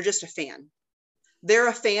 they're just a fan. they're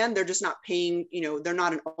a fan. They're just not paying, you know, they're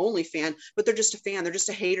not an only fan, but they're just a fan. They're just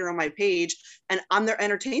a hater on my page, and I'm their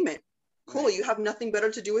entertainment. Cool. Right. You have nothing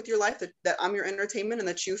better to do with your life, that I'm your entertainment, and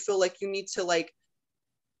that you feel like you need to like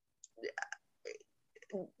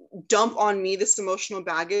dump on me this emotional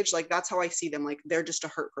baggage. Like, that's how I see them. Like, they're just a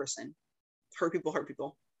hurt person. Hurt people hurt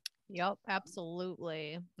people. Yep,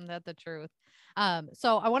 absolutely. That's the truth.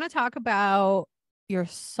 So I want to talk about your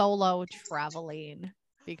solo traveling,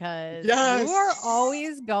 because you are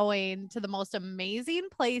always going to the most amazing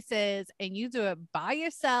places and you do it by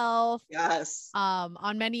yourself. Yes.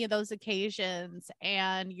 On many of those occasions,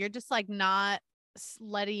 and you're just like not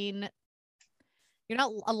you're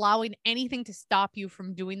not allowing anything to stop you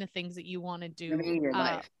from doing the things that you want to do. Living your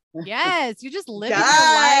life. Yes, you just living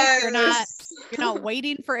your life. You're not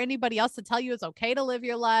waiting for anybody else to tell you it's okay to live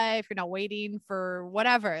your life. You're not waiting for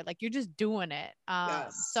whatever. Like, you're just doing it.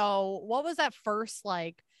 So what was that first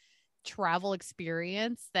like travel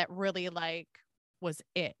experience that really like was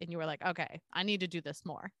it? And you were like, okay, I need to do this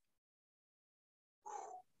more.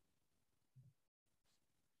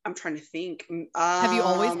 I'm trying to think. Have you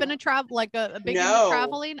always been a big into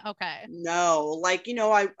traveling? Okay. No, like, you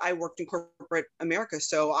know, I worked in corporate America,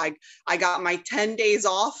 so I got my 10 days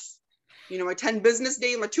off, you know, my 10 business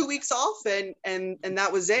days, my 2 weeks off, and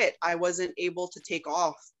that was it. I wasn't able to take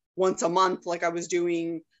off once a month like I was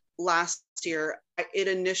doing last year.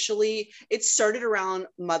 It started around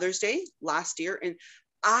Mother's Day last year, and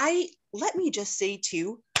let me just say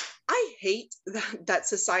too, I hate that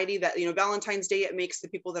society that, you know, Valentine's Day, it makes the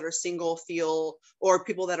people that are single feel, or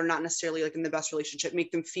people that are not necessarily like in the best relationship, make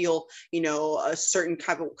them feel, you know, a certain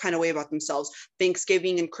kind of way about themselves.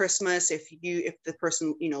 Thanksgiving and Christmas, if the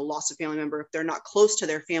person, you know, lost a family member, if they're not close to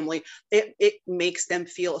their family, it makes them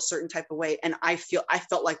feel a certain type of way. And I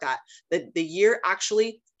felt like that. The year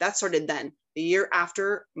actually, that started then. The year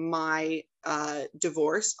after my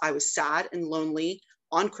divorce, I was sad and lonely.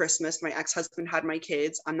 On Christmas, my ex-husband had my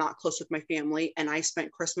kids. I'm not close with my family, and I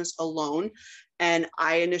spent Christmas alone. And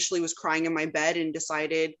I initially was crying in my bed and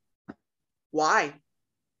decided, why?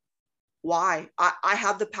 I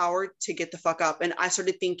have the power to get the fuck up. And I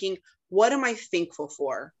started thinking, what am I thankful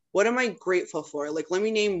for? What am I grateful for? Like, let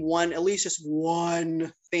me name one, at least just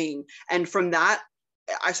one thing. And from that,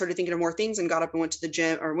 I started thinking of more things and got up and went to the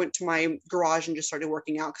gym, or went to my garage and just started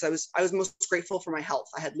working out, because I was most grateful for my health.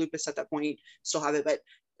 I had lupus at that point, still have it, but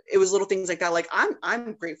it was little things like that. Like,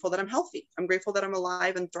 I'm grateful that I'm healthy. I'm grateful that I'm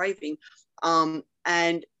alive and thriving.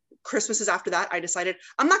 And Christmases after that, I decided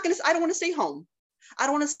I don't want to stay home. I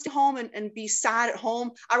don't want to stay home and be sad at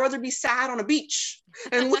home. I'd rather be sad on a beach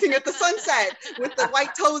and looking at the sunset with the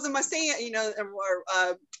white toes in my sand, you know,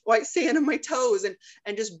 or white sand in my toes,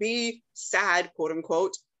 and just be sad, quote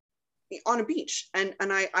unquote, on a beach. And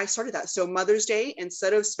I started that. So Mother's Day,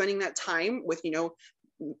 instead of spending that time with, you know,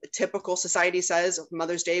 typical society says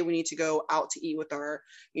Mother's Day, we need to go out to eat with our,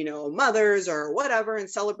 you know, mothers or whatever and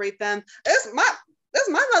celebrate them. That's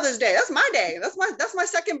my Mother's Day. That's my day. That's my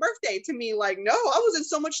second birthday to me. Like, no, I was in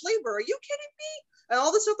so much labor. Are you kidding me? And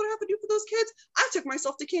all the stuff that I have to do for those kids. I took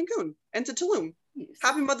myself to Cancun and to Tulum.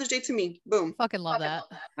 Happy Mother's Day to me. Boom. Fucking love that.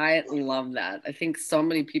 I love that. I think so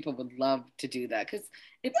many people would love to do that, because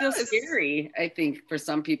it feels scary, I think, for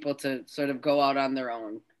some people to sort of go out on their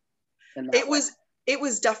own. It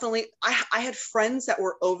was definitely, I had friends that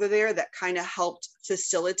were over there that kind of helped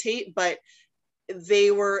facilitate, but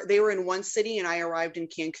they were in one city and I arrived in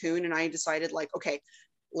Cancun, and I decided, like, okay,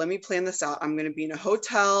 let me plan this out. I'm going to be in a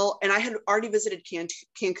hotel, and I had already visited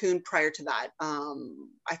Cancun prior to that.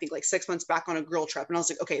 I think like 6 months back on a girl trip. And I was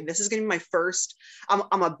like, okay, this is going to be my first,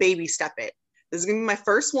 I'm a baby step it. This is going to be my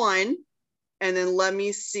first one. And then let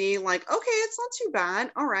me see, like, okay, it's not too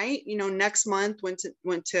bad. All right. You know, next month went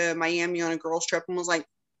to Miami on a girls trip, and was like,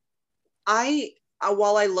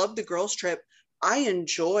 while I love the girls trip, I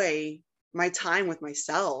enjoy my time with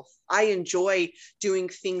myself. I enjoy doing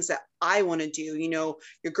things that I want to do. You know,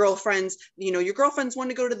 your girlfriends want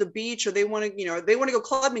to go to the beach, or they want to go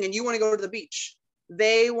clubbing, and you want to go to the beach.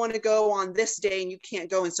 They want to go on this day and you can't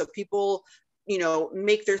go. And so people, you know,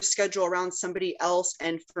 make their schedule around somebody else.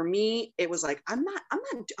 And for me, it was like, I'm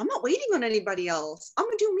not waiting on anybody else. I'm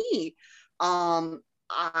gonna do me.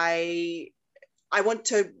 I went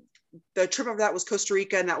to, the trip of that was Costa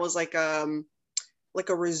Rica, and that was like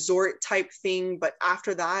a resort type thing. But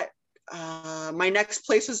after that, my next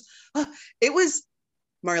place was, it was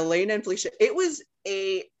Marlena and Felicia. It was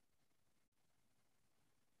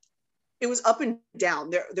up and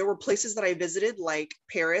down. There were places that I visited, like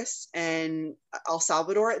Paris and El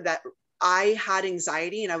Salvador, that I had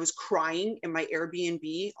anxiety and I was crying in my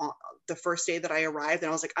Airbnb on the first day that I arrived. And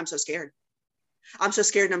I was like, I'm so scared. I'm so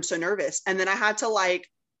scared and I'm so nervous. And then I had to like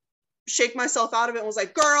shake myself out of it and was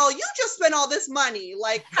like, girl, you just spent all this money.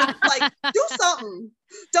 Like do something.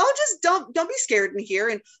 Don't be scared in here.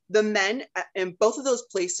 And the men in both of those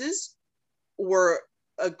places were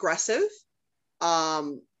aggressive.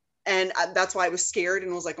 And that's why I was scared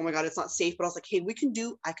and was like, oh my God, it's not safe. But I was like, hey, we can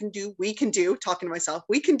do, talking to myself,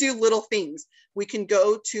 we can do little things. We can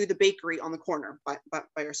go to the bakery on the corner by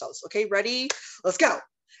ourselves. Okay, ready? Let's go.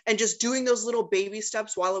 And just doing those little baby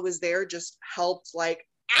steps while I was there just helped. Like,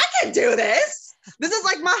 I can do this. This is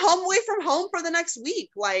like my home away from home for the next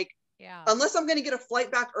week. Like, unless I'm going to get a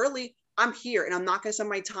flight back early, I'm here and I'm not going to spend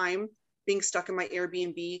my time being stuck in my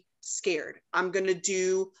Airbnb scared. I'm going to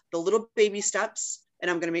do the little baby steps. And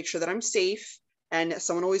I'm going to make sure that I'm safe and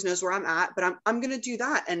someone always knows where I'm at, but I'm going to do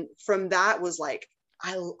that. And from that was like,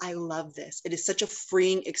 I love this. It is such a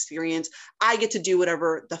freeing experience. I get to do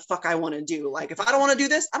whatever the fuck I want to do. Like, if I don't want to do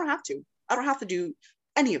this, I don't have to do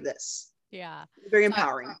any of this. Yeah. Very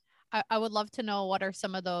empowering. I would love to know what are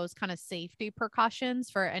some of those kind of safety precautions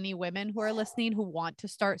for any women who are listening who want to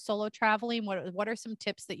start solo traveling. What are some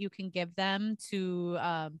tips that you can give them to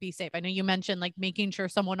be safe? I know you mentioned like making sure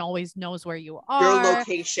someone always knows where you are. Your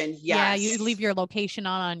location. Yes. Yeah, you leave your location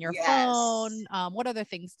on your phone. What other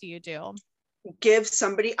things do you do?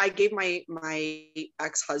 I gave my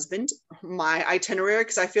ex-husband my itinerary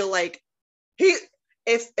because I feel like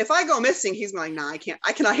if I go missing, he's like, nah, I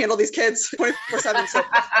cannot handle these kids 24/7. So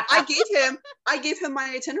I gave him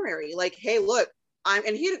my itinerary. Like, hey, look,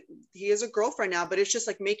 and he has a girlfriend now, but it's just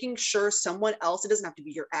like making sure someone else, it doesn't have to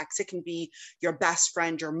be your ex, it can be your best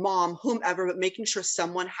friend, your mom, whomever, but making sure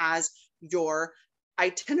someone has your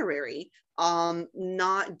itinerary.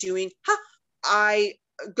 Not doing,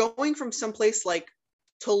 going from someplace like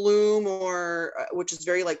Tulum or which is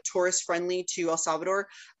very like tourist friendly to El Salvador,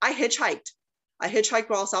 I hitchhiked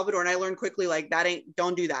to El Salvador and I learned quickly, like,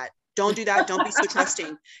 don't do that. Don't do that. Don't be so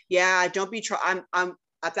trusting. Yeah. Don't be, I'm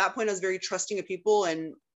at that point, I was very trusting of people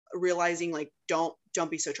and realizing like, don't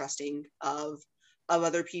be so trusting of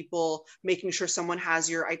other people, making sure someone has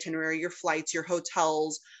your itinerary, your flights, your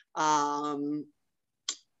hotels.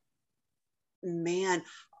 Man,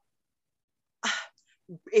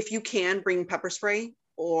 if you can bring pepper spray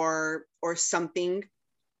or something,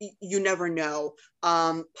 you never know.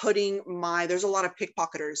 There's a lot of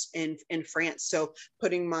pickpocketers in France. So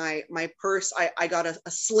putting my purse, I got a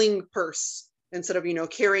sling purse instead of,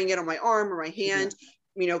 carrying it on my arm or my hand,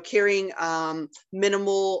 carrying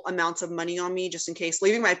minimal amounts of money on me just in case,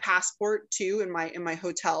 leaving my passport too in my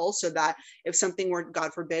hotel so that if something were,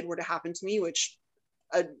 God forbid, were to happen to me, which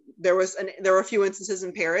there were a few instances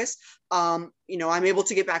in Paris, I'm able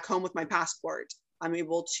to get back home with my passport. I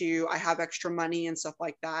have extra money and stuff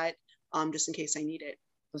like that, just in case I need it.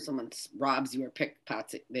 So someone robs you or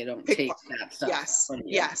pickpockets, they don't take that stuff. Yes.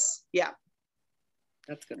 Yes. Yeah.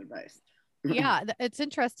 That's good advice. Yeah, it's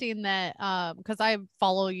interesting that because I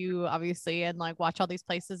follow you obviously and like watch all these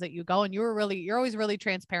places that you go, and you're always really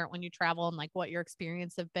transparent when you travel and like what your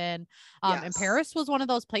experience have been. And Paris was one of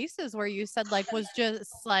those places where you said like was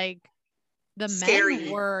just like the scary.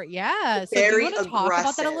 Men were, so do you want to talk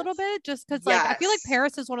about that a little bit? Just because like I feel like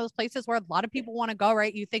Paris is one of those places where a lot of people want to go,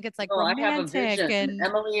 right? You think it's like romantic and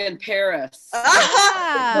Emily in Paris.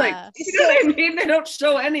 Yeah. Like, you know what I mean? They don't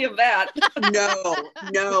show any of that.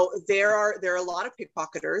 No, there are a lot of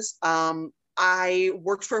pickpocketers. I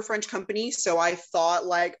worked for a French company, so I thought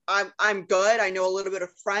like I'm good. I know a little bit of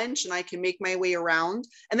French and I can make my way around.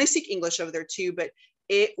 And they speak English over there too, but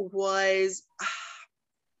it was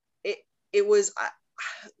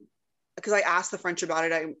because I asked the French about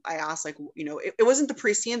it. I asked like, it wasn't the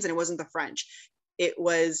Parisians and it wasn't the French. It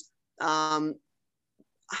was,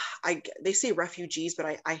 they say refugees, but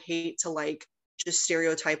I hate to like just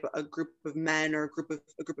stereotype a group of men or a group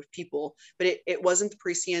of people, but it wasn't the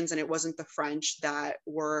Parisians and it wasn't the French that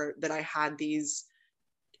I had these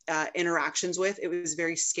interactions with. It was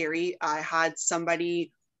very scary. I had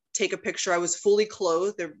somebody take a picture. I was fully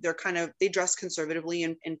clothed. They dress conservatively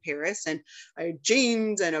in Paris, and I had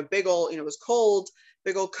jeans and a big old, it was cold,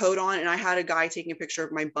 big old coat on, and I had a guy taking a picture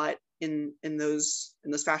of my butt in those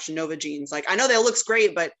Fashion Nova jeans. Like, I know that looks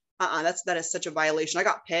great, but that is such a violation. I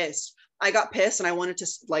got pissed and I wanted to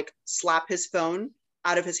like slap his phone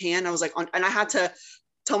out of his hand. I was like, and I had to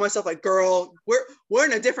tell myself like, girl, we're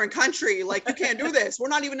in a different country. Like, you can't do this. We're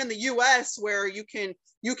not even in the US where you can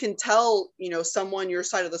tell, someone your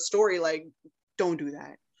side of the story. Like, don't do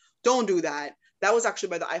that. Don't do that. That was actually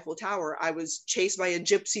by the Eiffel Tower. I was chased by a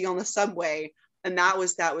gypsy on the subway. And that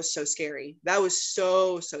was so scary. That was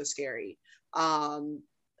so scary.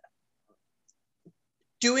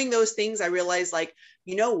 Doing those things, I realized like,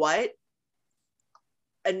 you know what?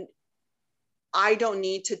 and I don't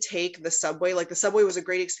need to take the subway. Like the subway was a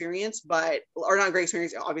great experience, or not a great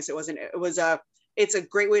experience. Obviously it wasn't. It's a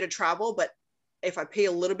great way to travel, but if I pay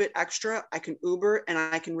a little bit extra, I can Uber and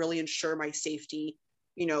I can really ensure my safety,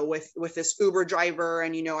 with this Uber driver.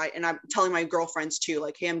 And, I'm telling my girlfriends too,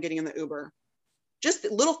 like, hey, I'm getting in the Uber. Just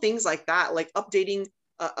little things like that, like updating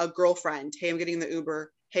a girlfriend. Hey, I'm getting in the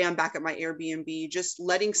Uber. Hey, I'm back at my Airbnb. Just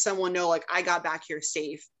letting someone know, like, I got back here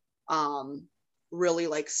safe. Really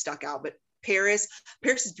like stuck out. But Paris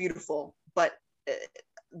is beautiful, but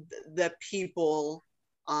the people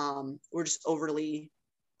were just overly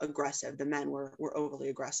aggressive. The men were overly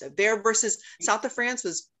aggressive there versus South of France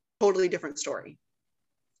was totally different story.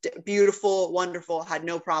 Beautiful, wonderful, had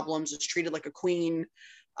no problems, was treated like a queen.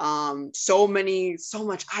 So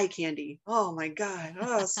much eye candy. Oh my God.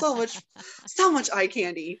 Oh, so much eye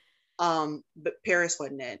candy. But Paris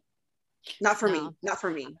wasn't it. Not for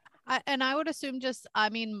me. I would assume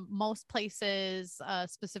most places,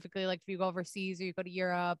 specifically like if you go overseas or you go to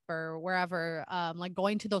Europe or wherever, like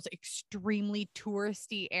going to those extremely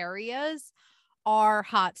touristy areas are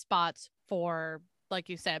hot spots for, like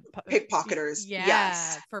you said, pickpocketers. Yeah,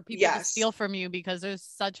 yes. For people to steal from you because there's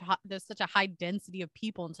such a high density of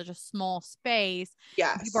people in such a small space.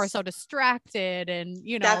 Yes. People are so distracted, and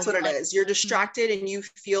that's what it is. You're distracted and you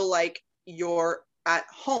feel like you're at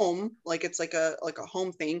home, like it's like a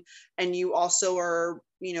home thing, and you also are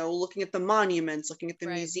looking at the monuments, looking at the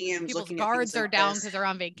museums. People's looking guards at are down because they're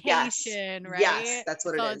on vacation. Right. Yes, that's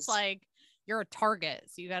what it is. So it's like you're a target,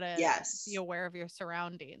 so you gotta be aware of your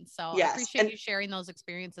surroundings. So I appreciate you sharing those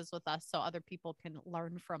experiences with us so other people can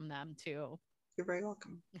learn from them too. You're very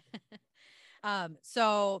welcome.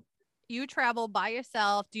 So you travel by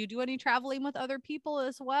yourself. Do you do any traveling with other people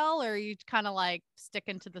as well, or are you kind of like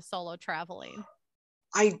sticking to the solo traveling?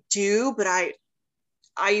 I do, but I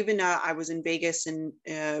even I was in Vegas in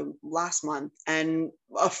last month, and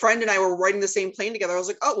a friend and I were riding the same plane together. I was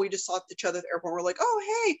like, oh, we just saw each other at the airport. We're like,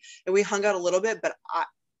 oh, hey, and we hung out a little bit. But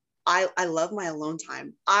I love my alone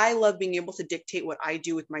time. I love being able to dictate what I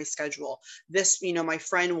do with my schedule. My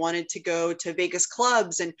friend wanted to go to Vegas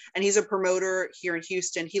clubs, and he's a promoter here in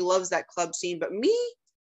Houston. He loves that club scene, but me,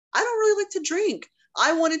 I don't really like to drink.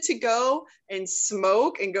 I wanted to go and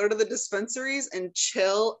smoke and go to the dispensaries and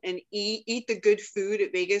chill and eat the good food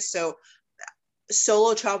at Vegas. So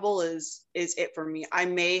solo travel is it for me. I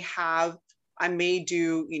may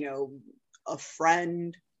do, a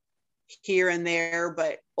friend here and there,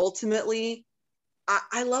 but ultimately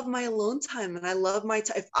I love my alone time, and I love my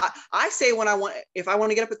time. I say if I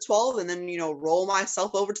want to get up at 12 and then, roll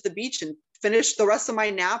myself over to the beach and finish the rest of my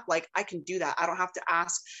nap, like I can do that. I don't have to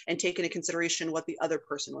ask and take into consideration what the other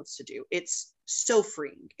person wants to do. It's so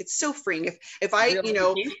freeing. If I,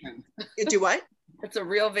 do what? It's a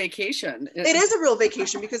real vacation. It is a real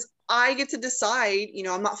vacation because I get to decide,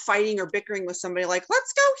 I'm not fighting or bickering with somebody like,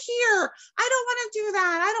 let's go here. I don't want to do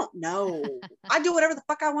that. I don't know. I do whatever the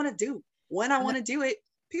fuck I want to do when I want to do it,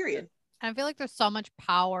 period. I feel like there's so much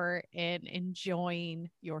power in enjoying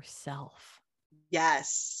yourself.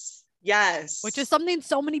 Yes. Which is something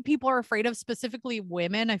so many people are afraid of, specifically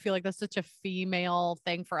women. I feel like that's such a female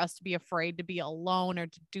thing for us to be afraid to be alone or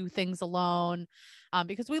to do things alone,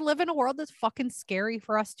 because we live in a world that's fucking scary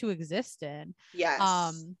for us to exist in.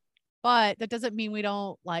 Yes. But that doesn't mean we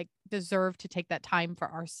don't deserve to take that time for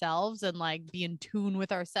ourselves and be in tune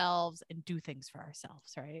with ourselves and do things for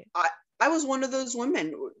ourselves. Right. I was one of those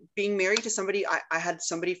women being married to somebody. I had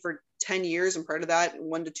somebody for 10 years and prior to that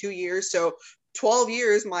 1 to 2 years. So 12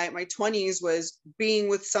 years, my 20s was being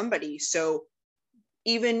with somebody. So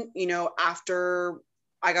even, after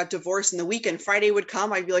I got divorced in the weekend, Friday would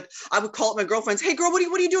come, I would call up my girlfriends. Hey girl, what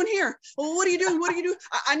are you doing here? Well, what are you doing? What do you do?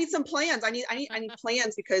 I need some plans. I need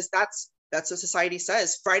plans, because that's what society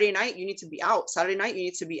says. Friday night, you need to be out. Saturday night, you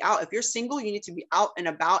need to be out. If you're single, you need to be out and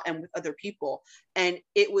about and with other people. And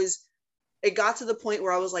it got to the point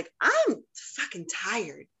where I was like, I'm fucking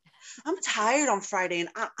tired. I'm tired on Friday and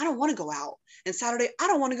I don't want to go out. And Saturday, I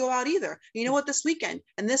don't want to go out either. You know what? This weekend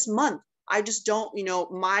and this month, I just don't,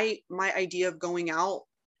 my idea of going out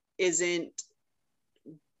isn't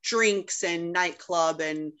drinks and nightclub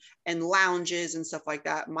and lounges and stuff like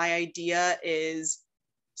that. My idea is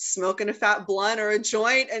smoking a fat blunt or a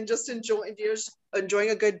joint and just enjoying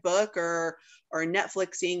a good book or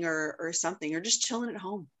Netflixing or something, or just chilling at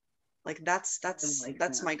home. Like that's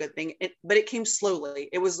my good thing. But it came slowly.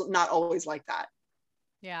 It was not always like that.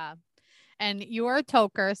 Yeah. And you are a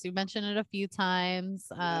toker, so you mentioned it a few times.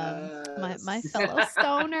 Yes. My fellow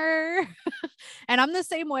stoner. And I'm the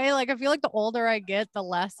same way. I feel like the older I get, the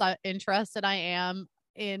less interested I am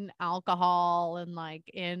in alcohol and like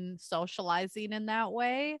in socializing in that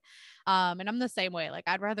way. And I'm the same way. Like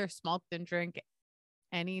I'd rather smoke than drink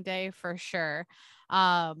any day for sure.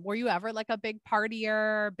 Were you ever like a big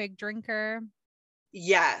partier, big drinker?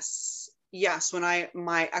 Yes, when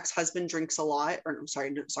my ex-husband drinks a lot, or I'm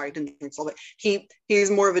sorry, didn't drink a lot, but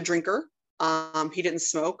he's more of a drinker. He didn't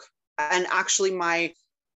smoke. And actually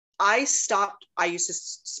I used to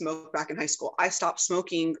smoke back in high school. I stopped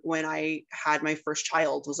smoking when I had my first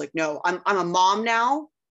child. I was like, no, I'm a mom now.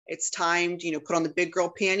 It's time to, put on the big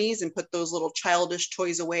girl panties and put those little childish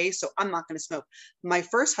toys away. So I'm not going to smoke. My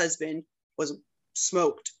first husband was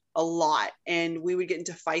smoked a lot, and we would get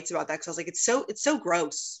into fights about that because I was like, it's so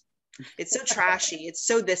gross. It's so trashy. It's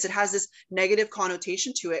so this. It has this negative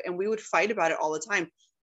connotation to it, and we would fight about it all the time.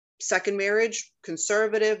 Second marriage,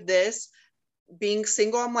 conservative, this. Being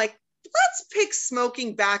single, I'm like, let's pick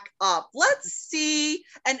smoking back up. Let's see.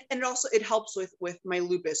 And also it helps with my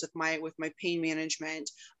lupus, with my pain management,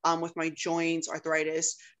 with my joints,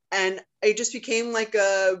 arthritis. And it just became like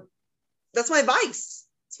that's my vice.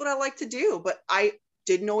 That's what I like to do. But I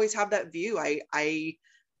didn't always have that view. I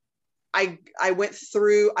went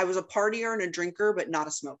through, I was a partier and a drinker, but not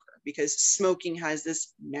a smoker, because smoking has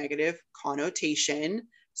this negative connotation.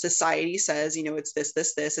 Society says, it's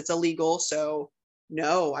this, it's illegal. So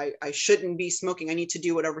no, I shouldn't be smoking. I need to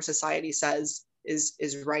do whatever society says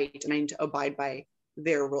is right. And I need to abide by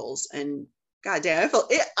their rules. And God damn,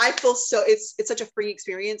 I feel so, it's such a free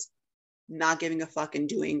experience, not giving a fuck and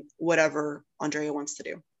doing whatever Andrea wants to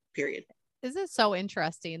do, period. Is it so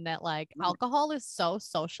interesting that like alcohol is so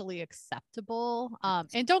socially acceptable?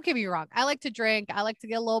 And don't get me wrong, I like to drink. I like to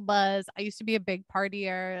get a little buzz. I used to be a big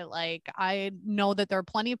partier. Like I know that there are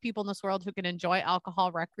plenty of people in this world who can enjoy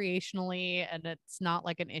alcohol recreationally and it's not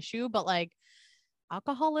like an issue, but like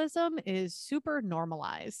alcoholism is super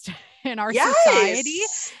normalized in our society.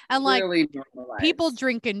 And like Really people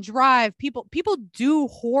drink and drive. People do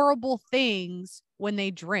horrible things when they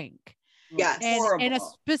drink. Yes. And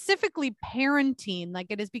specifically parenting, like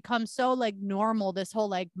it has become so like normal, this whole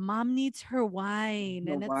like mom needs her wine.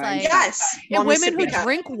 And it's like, yes, and women who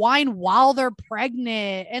drink wine while they're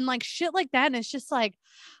pregnant and like shit like that. And it's just like,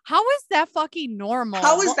 how is that fucking normal?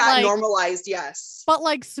 How is that normalized? Yes. But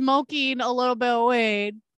like smoking a little bit of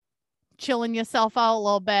weed, chilling yourself out a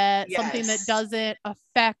little bit, something that doesn't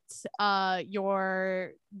affect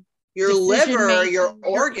your liver, your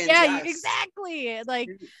organs. Yeah, exactly. Like,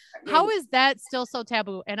 how is that still so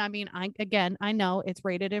taboo? And I mean, I know it's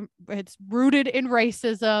rooted in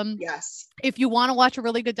racism. Yes. If you want to watch a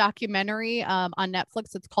really good documentary on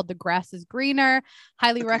Netflix, it's called The Grass is Greener.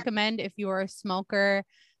 Highly recommend if you are a smoker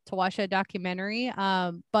to watch a documentary.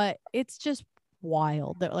 But it's just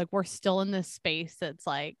wild that like we're still in this space that's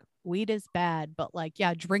like weed is bad, but like,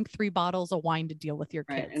 yeah, drink 3 bottles of wine to deal with your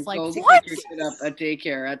kids. And like, what? Your kid up at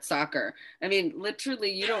daycare, at soccer. I mean,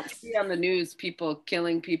 literally, you don't see on the news people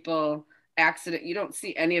killing people, accident. You don't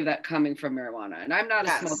see any of that coming from marijuana. And I'm not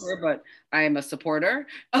a smoker, but I am a supporter.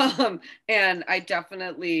 And I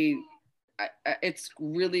definitely, it's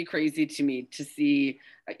really crazy to me to see,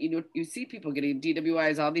 you see people getting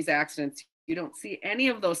DWIs, all these accidents. You don't see any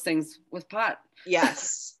of those things with pot.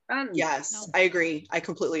 Yes. Yes, no. I agree. I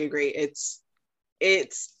completely agree.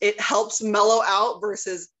 It helps mellow out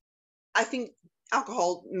versus I think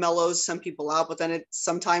alcohol mellows some people out, but then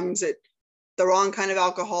sometimes the wrong kind of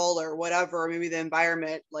alcohol or whatever, or maybe the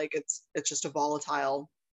environment, like it's just a volatile.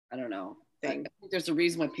 I don't know. Thing. I think there's a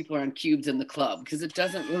reason why people are on cubes in the club, because it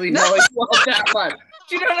doesn't really know it well that much.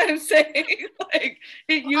 Do you know what I'm saying? Like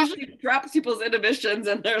it usually drops people's inhibitions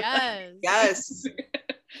and they're yes.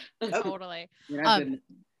 Totally.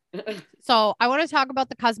 So I want to talk about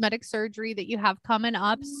the cosmetic surgery that you have coming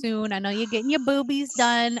up soon. I know you're getting your boobies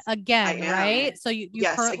done again, right? So you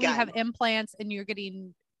currently have implants and you're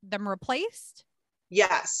getting them replaced?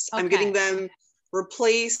 Yes, okay. I'm getting them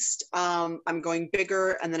replaced. I'm going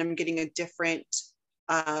bigger, and then I'm getting a different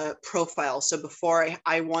profile. So before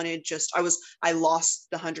I lost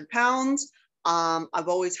the 100 pounds. I've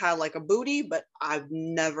always had like a booty, but I've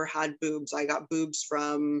never had boobs. I got boobs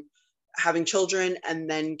from having children and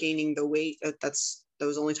then gaining the weight. That was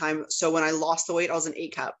the only time. So when I lost the weight, I was an A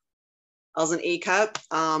cup.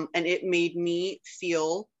 And it made me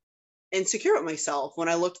feel insecure with myself. When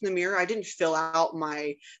I looked in the mirror, I didn't fill out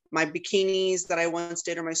my bikinis that I once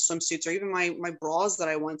did, or my swimsuits, or even my bras that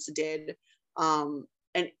I once did. And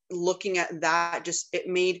looking at that, it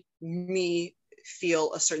made me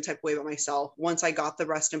feel a certain type of way about myself. Once I got the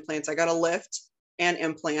breast implants, I got a lift and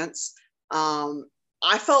implants.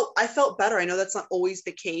 I felt better. I know that's not always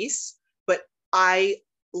the case, but I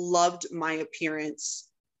loved my appearance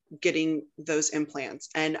getting those implants.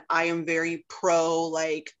 And I am very pro,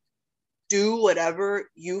 like, do whatever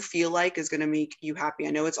you feel like is going to make you happy.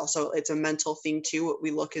 I know it's a mental thing too,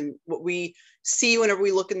 what we see whenever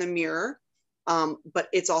we look in the mirror. But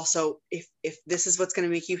it's also, if this is what's going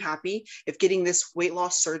to make you happy, if getting this weight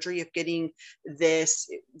loss surgery, if getting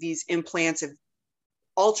these implants, if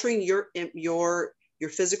altering your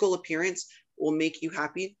physical appearance will make you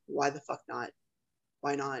happy, why the fuck not?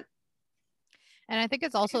 Why not? And I think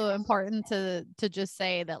it's also important to just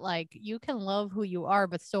say that, like, you can love who you are,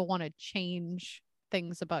 but still want to change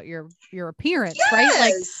things about your appearance, yes! Right?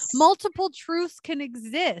 Like, multiple truths can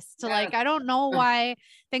exist. Yes. Like, I don't know why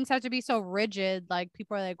things have to be so rigid. Like,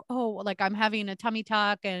 people are like, oh, like, I'm having a tummy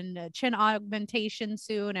tuck and a chin augmentation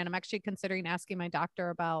soon. And I'm actually considering asking my doctor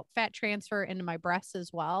about fat transfer into my breasts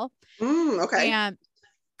as well. Okay. And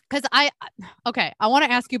because I want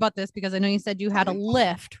to ask you about this, because I know you said you had a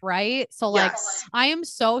lift, right? So like, yes. I am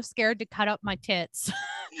so scared to cut up my tits.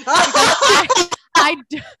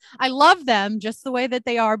 I love them just the way that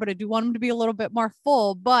they are, but I do want them to be a little bit more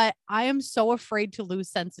full, but I am so afraid to lose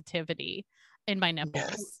sensitivity in my nipples.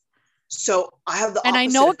 Yes. So I have the and I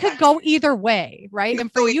know it could go either way, right?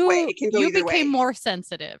 And for you, you became more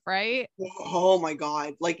sensitive, right? Oh my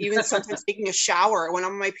God. Like, even sometimes taking a shower, when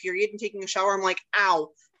I'm on my period and taking a shower, I'm like, ow,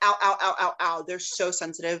 ow, ow, ow, ow, ow. They're so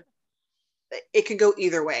sensitive. It can go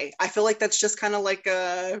either way. I feel like that's just kind of like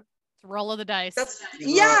a roll of the dice.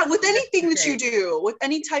 Yeah, with anything that you do, with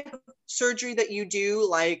any type of surgery that you do,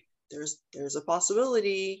 like, there's a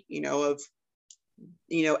possibility, of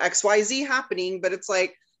XYZ happening, but it's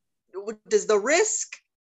like, does the risk,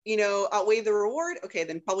 outweigh the reward? Okay,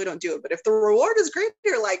 then probably don't do it. But if the reward is great,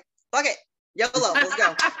 you're like, fuck it, YOLO, let's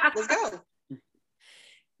go. Let's go.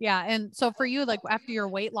 Yeah. And so for you, like, after your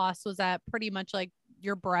weight loss, was that pretty much like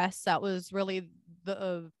your breasts? That was really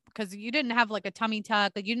because you didn't have like a tummy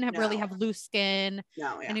tuck, like you didn't really have loose skin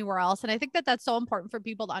anywhere else. And I think that that's so important for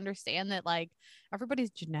people to understand that, like,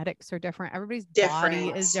 everybody's genetics are different. Everybody's body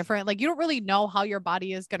is different. Like, you don't really know how your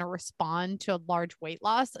body is going to respond to a large weight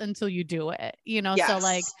loss until you do it, Yes. So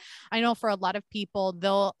like, I know for a lot of people,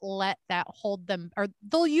 they'll let that hold them, or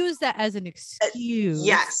they'll use that as an excuse.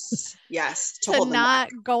 Yes. To not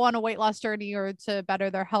go on a weight loss journey or to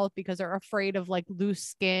better their health because they're afraid of like loose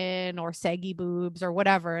skin or saggy boobs or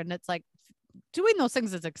whatever. And it's like, doing those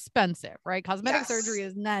things is expensive, right? Cosmetic surgery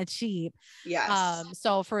is not cheap. Yes.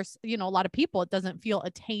 So for, a lot of people, it doesn't feel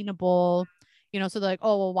attainable, so they're like,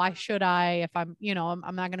 oh, well, why should I, if I'm,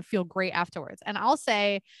 I'm not going to feel great afterwards. And I'll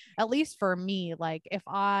say, at least for me, like, if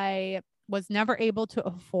I was never able to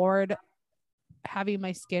afford having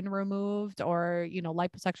my skin removed or,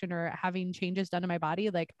 liposuction or having changes done to my body,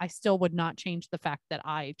 like, I still would not change the fact that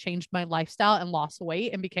I changed my lifestyle and lost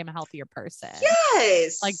weight and became a healthier person.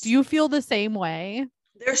 Yes. Like, do you feel the same way?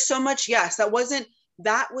 There's so much. Yes. That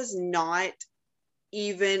was not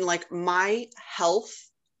even like my health,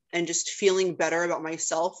 and just feeling better about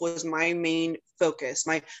myself was my main focus.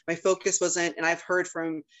 My focus wasn't, and I've heard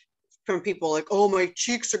from people like, oh, my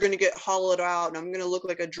cheeks are going to get hollowed out and I'm going to look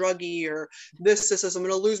like a druggie, or this, I'm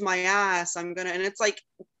going to lose my ass. And it's like,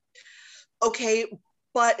 okay,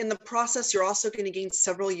 but in the process, you're also going to gain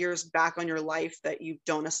several years back on your life that you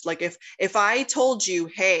don't, like, if I told you,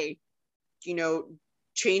 hey,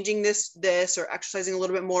 changing this or exercising a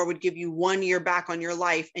little bit more would give you 1 year back on your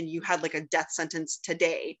life, and you had like a death sentence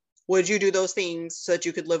today, would you do those things so that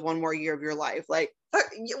you could live 1 more year of your life? Like,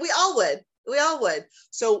 we all would.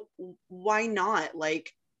 So why not?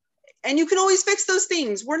 Like, and you can always fix those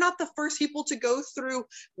things. We're not the first people to go through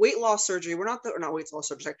weight loss surgery. We're not weight loss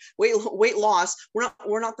surgery. Weight loss.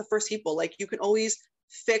 We're not the first people. Like, you can always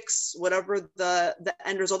fix whatever the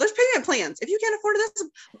end result. There's payment plans. If you can't afford this,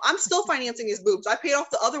 I'm still financing these boobs. I paid off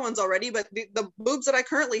the other ones already, but the boobs that I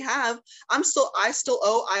currently have, I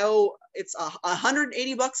owe it's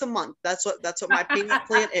 $180 a month. That's what my payment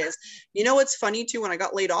plan is. What's funny too, when I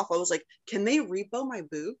got laid off, I was like, can they repo my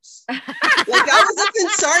boobs? Like, that was a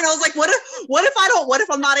concern. I was like, what if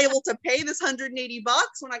I'm not able to pay this $180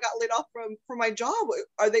 when I got laid off from my job? What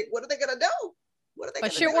are they gonna do?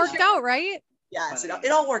 But shit worked out, right? Yes,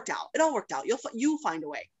 it all worked out. You'll find a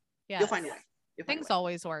way. Yeah, you'll find a way. Things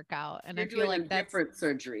always work out, and You're I feel like that's different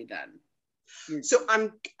surgery then. So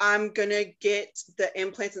I'm gonna get the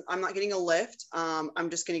implants. I'm not getting a lift. I'm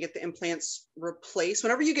just gonna get the implants replaced.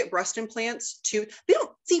 Whenever you get breast implants, too,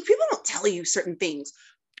 people don't tell you certain things.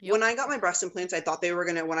 Yep. When I got my breast implants, I thought they were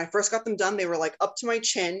when I first got them done, they were like up to my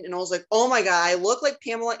chin. And I was like, oh my God, I look like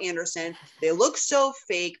Pamela Anderson. They look so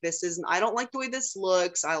fake. I don't like the way this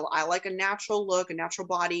looks. I like a natural look, a natural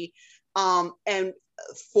body. And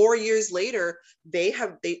 4 years later, they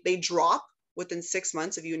drop within 6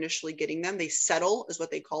 months of you initially getting them. They settle is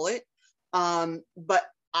what they call it. But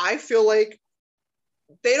I feel like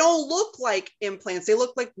they don't look like implants. They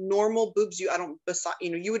look like normal boobs. You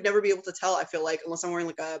would never be able to tell, I feel like, unless I'm wearing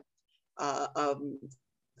like a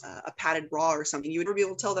padded bra or something, you would never be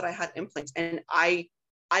able to tell that I had implants. And I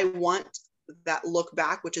want that look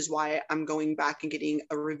back, which is why I'm going back and getting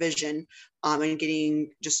a revision, and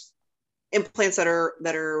getting just implants that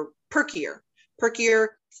are perkier,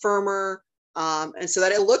 firmer, and so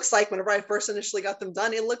that it looks like whenever I first initially got them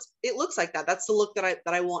done, it looks like that. That's the look that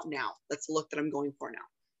I want now. That's the look that I'm going for now.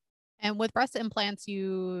 And with breast implants,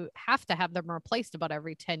 you have to have them replaced about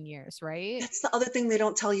every 10 years, right? That's the other thing they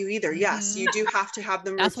don't tell you either. Mm-hmm. Yes, you do have to have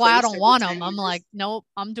them That's why I don't want them. I'm like, nope,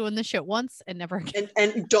 I'm doing this shit once and never again.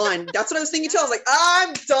 And done. That's what I was thinking too. I was like,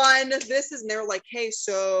 I'm done. This is, and they were like, hey,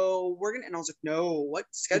 so we're gonna, and I was like, no, what,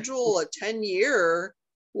 schedule a 10-year?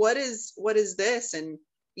 What is this? And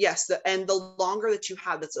yes, the longer that you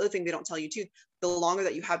have, that's the other thing they don't tell you too, the longer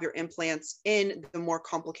that you have your implants in, the more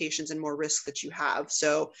complications and more risk that you have.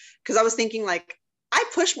 So, because I was thinking like, I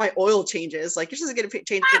push my oil changes, like you're supposed to get a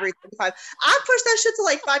change every 35. I push that shit to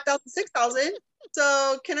like 5,000, 6,000.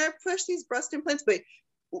 So can I push these breast implants? But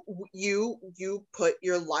you put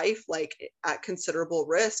your life like at considerable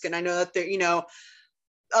risk. And I know that there,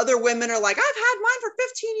 other women are like, I've had mine for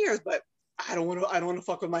 15 years, but I don't want to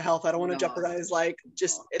fuck with my health. I don't want to jeopardize, like,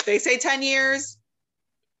 just if they say 10 years,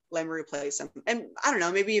 let me replace them. And I don't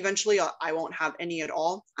know, maybe eventually I won't have any at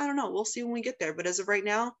all. I don't know. We'll see when we get there. But as of right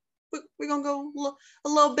now, we're going to go a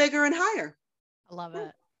little bigger and higher. I love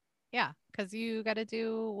it. Yeah. Cause you got to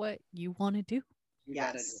do what you want to do.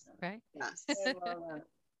 Yes. Right. Yes.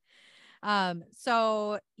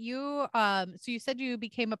 So you said you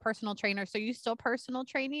became a personal trainer. So you still personal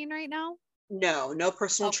training right now? No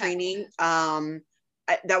personal training.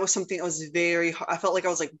 That was something that was very hard. I felt like I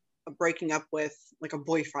was like breaking up with like a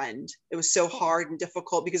boyfriend. It was so hard and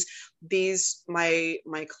difficult because my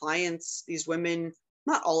clients, these women,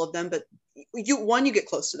 not all of them, but you get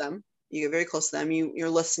close to them. You get very close to them. You're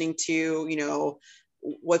listening to,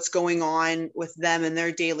 what's going on with them in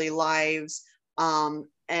their daily lives.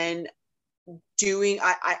 And doing,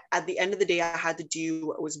 I at the end of the day, I had to do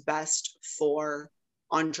what was best for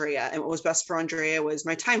Andrea, and what was best for Andrea was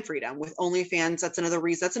my time freedom. With OnlyFans, that's another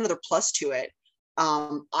reason, that's another plus to it.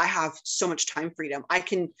 I have so much time freedom. I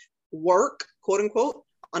can work, quote unquote,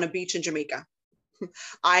 on a beach in Jamaica.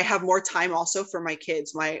 I have more time also for my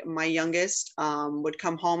kids. My youngest would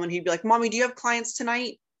come home and he'd be like, Mommy, do you have clients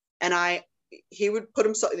tonight? And he would put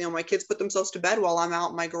himself, my kids put themselves to bed while I'm out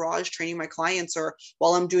in my garage training my clients, or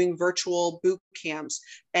while I'm doing virtual boot camps.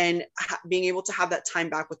 And being able to have that time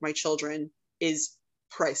back with my children is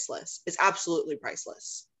priceless. It's absolutely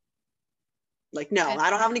priceless. Like, no, I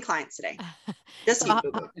don't have any clients today. Just so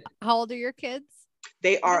how old are your kids?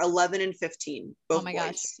 They are 11 and 15, both oh my boys.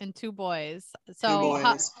 Gosh, and 2 boys. So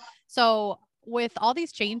so with all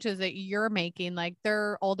these changes that you're making, like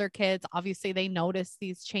they're older kids, obviously they notice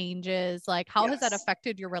these changes. Like, how has that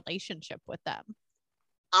affected your relationship with them?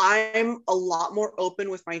 I'm a lot more open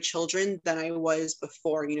with my children than I was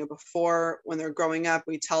before. Before, when they're growing up,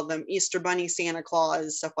 we tell them Easter Bunny, Santa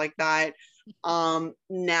Claus, stuff like that.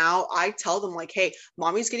 Now I tell them like, hey,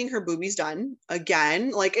 Mommy's getting her boobies done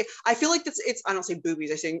again. Like, I feel like it's I don't say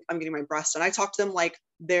boobies, I say I'm getting my breasts done. I talk to them like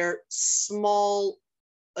they're small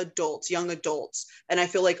adults, young adults. And I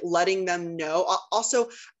feel like letting them know. Also,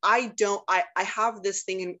 I have this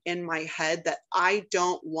thing in my head that I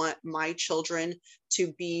don't want my children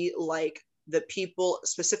to be like the people,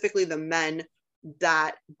 specifically the men,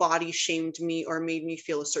 that body shamed me or made me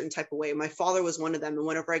feel a certain type of way. My father was one of them. And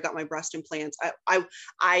whenever I got my breast implants,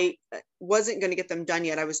 I wasn't going to get them done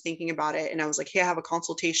yet. I was thinking about it and I was like, hey, I have a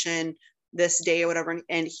consultation this day or whatever.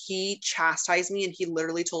 And he chastised me and he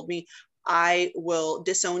literally told me, I will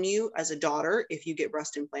disown you as a daughter if you get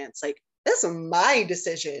breast implants. Like, that's my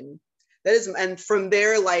decision. And from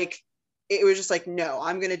there, like, it was just like, no,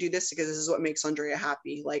 I'm going to do this because this is what makes Andrea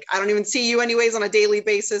happy. Like, I don't even see you anyways on a daily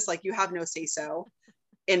basis. Like, you have no say so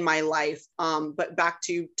in my life. But back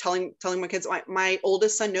to telling my kids, my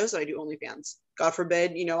oldest son knows that I do OnlyFans. God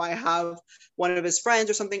forbid, I have one of his friends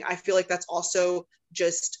or something. I feel like that's also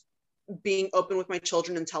just being open with my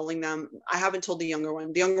children and telling them. I haven't told the younger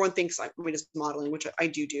one. The younger one thinks I'm just modeling, which I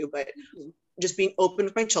do, but just being open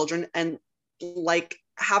with my children and like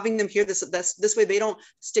having them hear this way they don't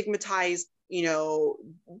stigmatize,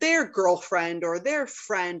 their girlfriend or their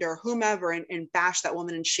friend or whomever and bash that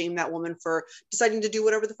woman and shame that woman for deciding to do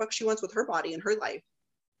whatever the fuck she wants with her body and her life.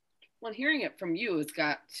 Well, hearing it from you has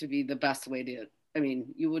got to be the best way to,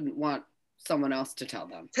 you wouldn't want someone else to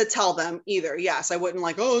tell them either. Yes, I wouldn't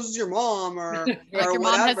like, oh, this is your mom or Like or your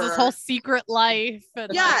whatever. mom has this whole secret life.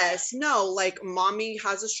 And yes, no, like mommy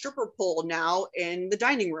has a stripper pole now in the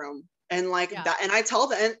dining room, and like that. And I tell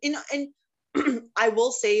them, and I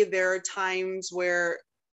will say there are times where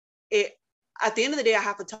it, at the end of the day, I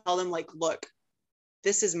have to tell them like, look,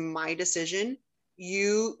 this is my decision.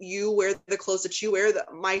 You wear the clothes that you wear.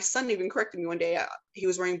 My son even corrected me one day. He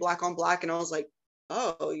was wearing black on black, and I was like,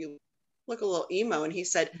 oh, you look a little emo. And he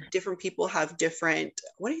said, different people have different,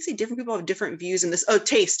 what did he say? Different people have different views in this. Oh,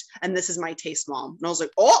 taste. And this is my taste, mom. And I was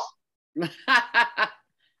like, oh,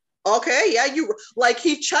 okay. Yeah. You like,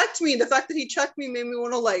 he checked me. The fact that he checked me made me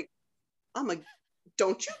want to like, I'm like,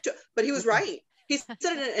 don't you but he was right. He said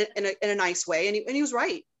it in a nice way. And he was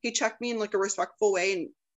right. He checked me in like a respectful way, and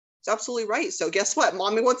it's absolutely right. So guess what?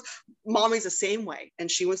 Mommy's the same way, and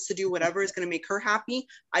she wants to do whatever is going to make her happy.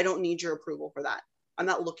 I don't need your approval for that. I'm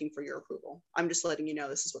not looking for your approval. I'm just letting you know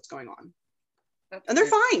this is what's going on. And they're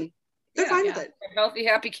fine. They're fine with it. They're healthy,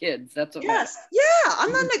 happy kids. That's what matters. Yeah.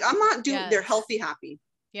 I'm not doing, they're healthy, happy.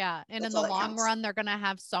 Yeah. And in the long run, they're going to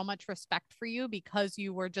have so much respect for you because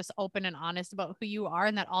you were just open and honest about who you are.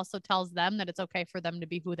 And that also tells them that it's okay for them to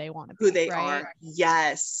be who they want to be. Who they are.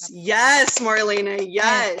 Yes. Yes, Marlena.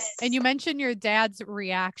 Yes. And you mentioned your dad's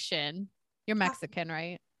reaction. You're Mexican,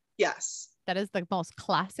 right? Yes. That is the most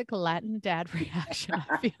classic Latin dad reaction.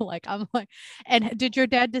 I feel like I'm like, and did your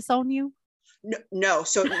dad disown you? No.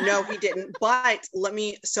 So no, he didn't. But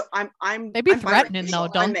I'm. They be threatening though,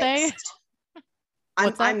 don't they?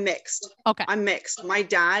 I'm mixed. Okay. I'm mixed. My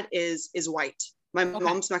dad is white. My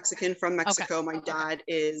mom's Mexican from Mexico. Okay. My dad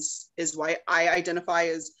is white. I identify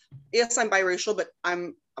as, yes, I'm biracial, but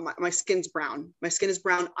my skin's brown. My skin is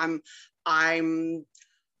brown. I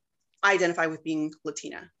identify with being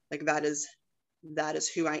Latina. Like that is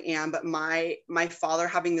who I am. But my father,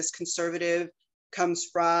 having this conservative, comes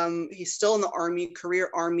from, he's still in the Army, career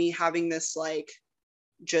Army, having this like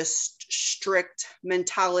just strict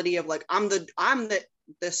mentality of like, I'm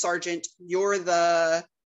the sergeant, you're the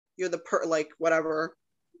like whatever.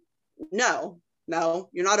 No,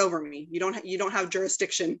 you're not over me. You don't have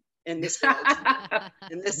jurisdiction in this world.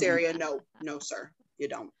 In this area. No, sir, you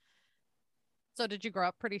don't. So did you grow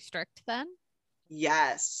up pretty strict then?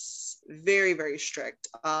 Yes, very, very strict.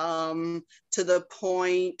 To the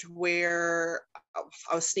point where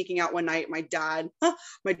I was sneaking out one night. My dad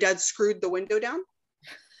screwed the window down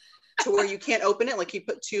to where you can't open it. Like he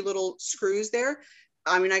put two little screws there.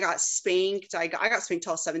 I mean, I got spanked. I got spanked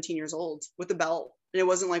till I was 17 years old with a belt. And it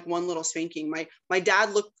wasn't like one little spanking. My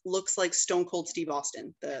dad looks like Stone Cold Steve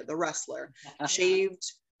Austin, the wrestler,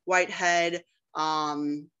 shaved, white head,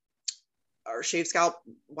 or shaved scalp,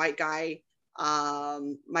 white guy.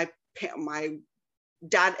 My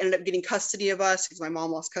dad ended up getting custody of us because my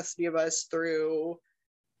mom lost custody of us through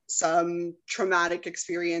some traumatic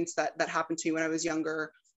experience that happened to me when I was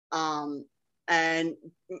younger. And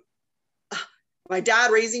my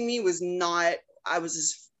dad raising me was not, I was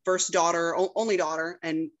his first daughter, only daughter.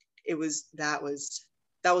 And that was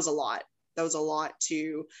a lot. That was a lot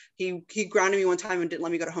to, he grounded me one time and didn't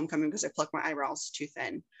let me go to homecoming because I plucked my eyebrows too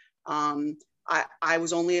thin. I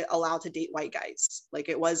was only allowed to date white guys. Like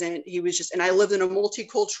it wasn't, he was just, and I lived in a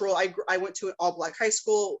multicultural, I went to an all black high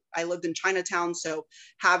school. I lived in Chinatown. So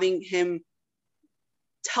having him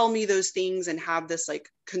tell me those things and have this like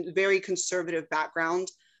very conservative background.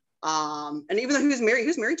 And even though he was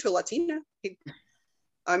married to a Latina,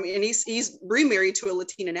 and he's remarried to a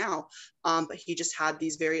Latina now. But he just had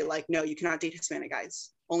these very like, no, you cannot date Hispanic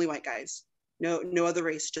guys, only white guys. No other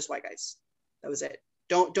race, just white guys. That was it.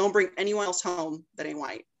 Don't bring anyone else home that ain't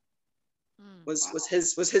white. Was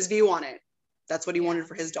his view on it. That's what he wanted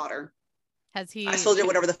for his daughter. I still did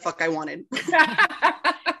whatever the fuck I wanted.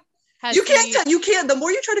 You can't. The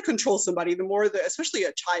more you try to control somebody, the more especially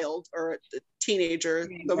a child or a teenager,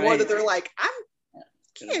 the more that they're like,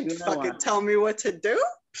 can't fucking tell me what to do.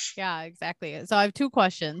 Yeah, exactly. So I have two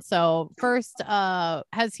questions. So first,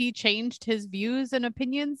 has he changed his views and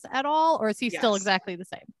opinions at all, or is he still exactly the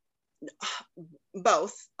same?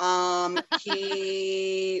 Both.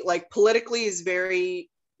 He like politically is very,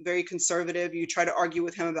 very conservative. You try to argue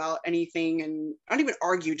with him about anything and not even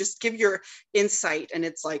argue, just give your insight. And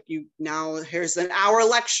it's like, here's an hour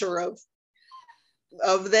lecture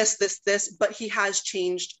of this, but he has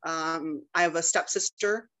changed. I have a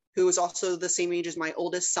stepsister who is also the same age as my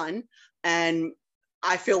oldest son. And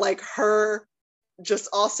I feel like her just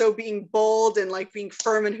also being bold and like being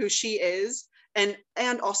firm in who she is. And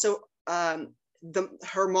also,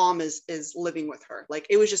 her mom is living with her. Like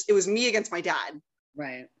it was me against my dad.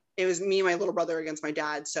 Right. It was me and my little brother against my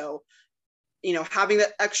dad. So, having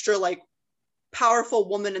that extra like powerful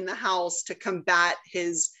woman in the house to combat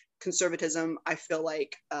his conservatism, I feel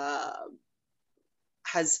like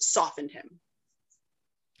has softened him.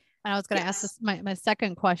 And I was going to ask this, my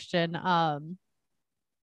second question.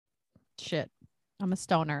 Shit, I'm a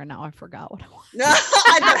stoner and now I forgot what I was.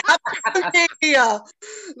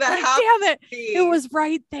 Damn it. It was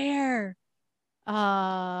right there.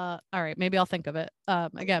 All right, maybe I'll think of it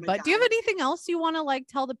again. But do you have anything else you want to like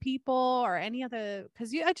tell the people, or any other,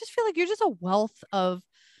 because I just feel like you're just a wealth of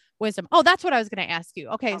wisdom. Oh, that's what I was going to ask you.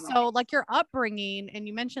 Okay, so like your upbringing, and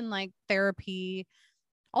you mentioned like therapy,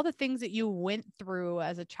 all the things that you went through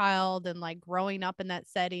as a child, and like growing up in that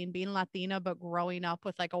setting, being Latina but growing up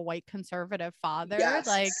with like a white conservative father.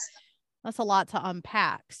 Like that's a lot to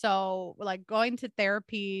unpack. So like going to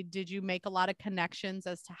therapy, did you make a lot of connections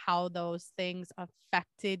as to how those things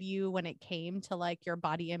affected you when it came to like your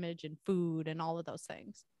body image and food and all of those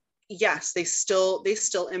things? Yes, they still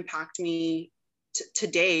impact me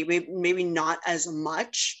today. Maybe not as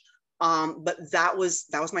much, but that was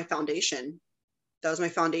my foundation. That was my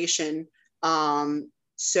foundation.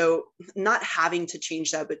 So not having to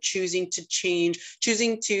change that, but choosing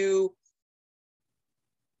to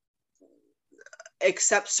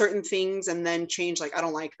accept certain things and then change, like, I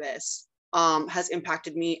don't like this, has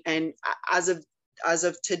impacted me. And as of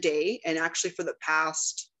today, and actually for the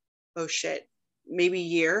past, maybe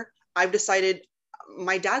year, I've decided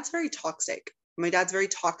my dad's very toxic.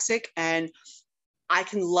 And I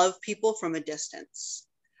can love people from a distance.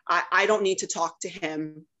 I don't need to talk to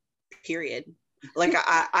him, period. Like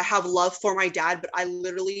I have love for my dad, but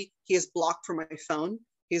he is blocked from my phone.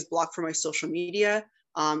 He is blocked from my social media.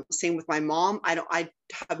 Same with my mom. I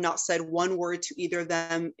have not said one word to either of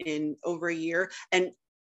them in over a year. And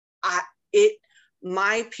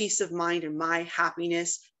my peace of mind and my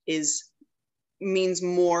happiness means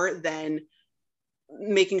more than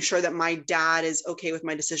making sure that my dad is okay with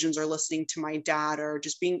my decisions, or listening to my dad, or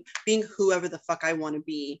just being whoever the fuck I want to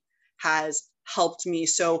be, has helped me.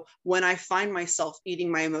 So when I find myself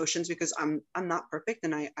eating my emotions, because I'm not perfect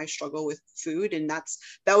and I struggle with food, and that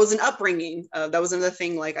was an upbringing. That was another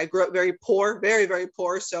thing. Like I grew up very poor, very, very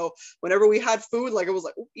poor. So whenever we had food, like it was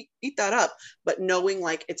like, eat that up. But knowing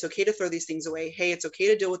like, it's okay to throw these things away. Hey, it's okay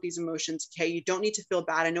to deal with these emotions. Okay. You don't need to feel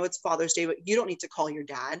bad. I know it's Father's Day, but you don't need to call your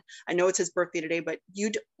dad. I know it's his birthday today, but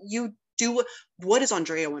you do. What does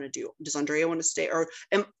Andrea want to do? Does Andrea want to stay? Or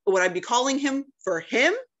would I be calling him for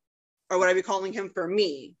him? Or would I be calling him for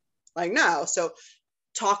me? Like, no. So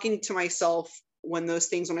talking to myself when I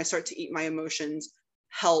start to eat my emotions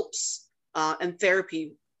helps. And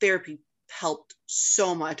therapy helped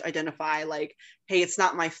so much identify like, hey, it's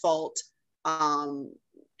not my fault.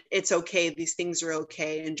 It's okay. These things are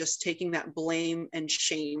okay. And just taking that blame and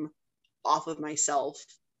shame off of myself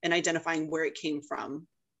and identifying where it came from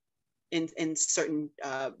in certain,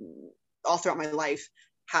 all throughout my life,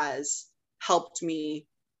 has helped me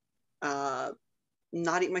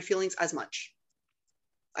not eat my feelings as much.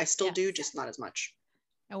 I still do, just not as much.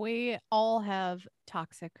 And we all have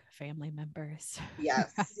toxic family members.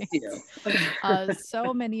 Yes.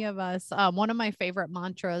 So many of us. One of my favorite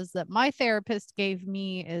mantras that my therapist gave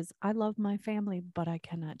me is, I love my family, but I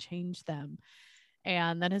cannot change them.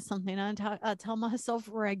 And that is something I tell myself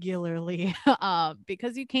regularly,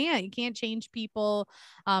 because you can't change people.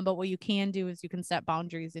 But what you can do is you can set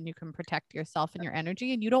boundaries and you can protect yourself and your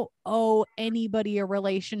energy, and you don't owe anybody a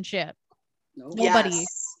relationship. Nobody.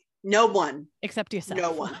 Yes. No one. Except yourself.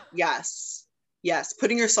 No one. Yes.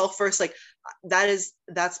 Putting yourself first. Like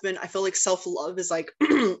that's been, I feel like self-love is like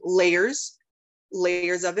layers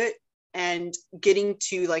of it, and getting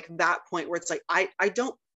to like that point where it's like, I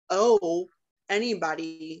don't owe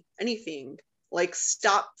anybody anything. Like,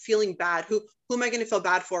 stop feeling bad. Who am I going to feel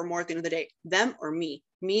bad for more at the end of the day? Them or me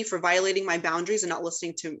for violating my boundaries and not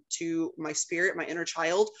listening to my spirit, my inner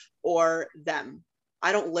child, or them?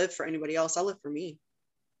 I don't live for anybody else. I live for me.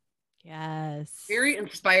 Yes. Very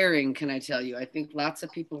inspiring, can I tell you? I think lots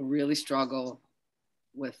of people really struggle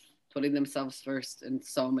with putting themselves first in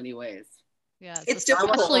so many ways. Yeah, it's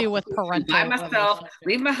difficult, especially with parental. By myself,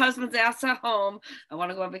 leave my husband's ass at home. I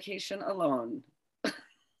want to go on vacation alone.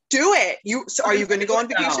 Do it. So are you going to go on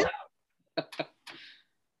vacation?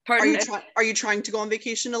 Pardon? Are you trying to go on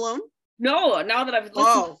vacation alone? No, now that I've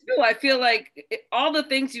listened to you, I feel like all the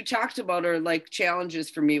things you talked about are like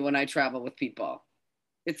challenges for me when I travel with people.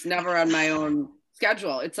 It's never on my own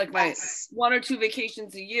schedule. It's like my 1 or 2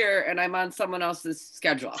 vacations a year, and I'm on someone else's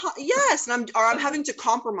schedule. Yes, and I'm having to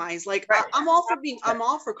compromise. Like, right. I'm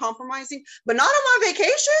all for compromising, but not on my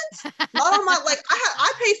vacations. Not on my, like,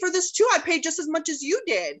 I paid for this too. I paid just as much as you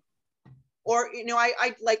did. Or,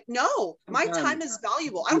 I like, no, my done. time is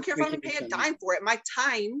valuable. I don't care if I'm gonna pay a dime for it. My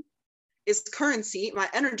time is currency. My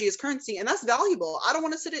energy is currency, and that's valuable. I don't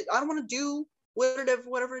want to I don't want to do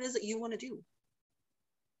whatever it is that you want to do.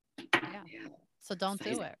 Yeah. So don't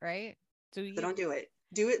do it, right? So don't do it.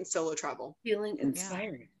 Do it in solo travel. Feeling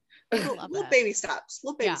inspiring. Little baby steps.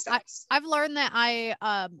 I've learned that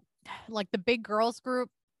I like the big girls group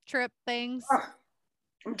trip things.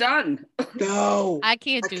 I'm done. No, I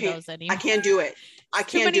can't do those anymore. I can't do it. I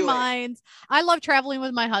can't do it. Too many minds. I love traveling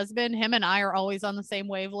with my husband. Him and I are always on the same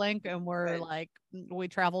wavelength, and we're like, we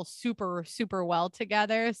travel super, super well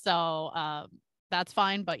together. So that's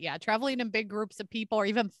fine. But yeah, traveling in big groups of people or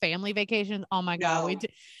even family vacations. Oh my God.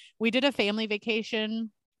 We did a family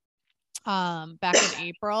vacation back in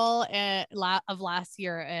April of last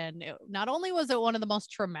year. And not only was it one of the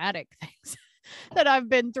most traumatic things that I've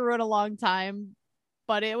been through in a long time,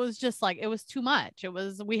 but it was just like, it was too much.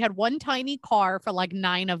 We had one tiny car for like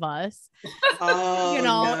 9 of us. Oh,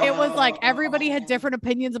 It was like everybody had different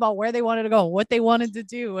opinions about where they wanted to go, what they wanted to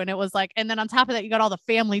do. And it was like, and then on top of that, you got all the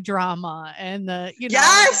family drama and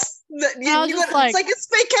yes, it's like it's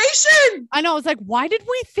vacation. I know. It's like, why did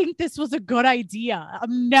we think this was a good idea?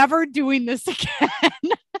 I'm never doing this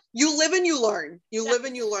again. You live and you learn. Live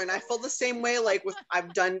and you learn. I feel the same way. Like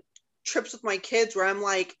I've done trips with my kids where I'm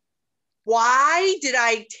like, why did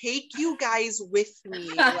I take you guys with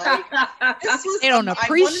me? Like, they don't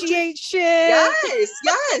appreciate shit. Yes.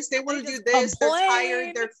 They want to do this. Complain. They're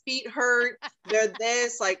tired. Their feet hurt. They're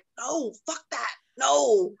this. Like, no, fuck that.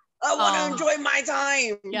 No, I want to enjoy my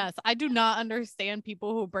time. Yes, I do not understand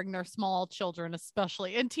people who bring their small children,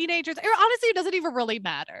 especially and teenagers. Honestly, it doesn't even really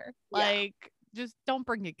matter. Like, just don't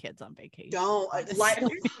bring your kids on vacation. Don't.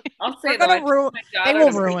 I'll say that they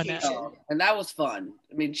will ruin it. And that was fun.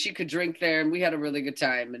 I mean, she could drink there, and we had a really good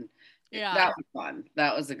time. And that was fun.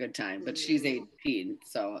 That was a good time. But she's 18,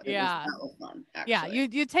 so that was fun. Actually. Yeah,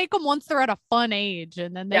 you take them once they're at a fun age,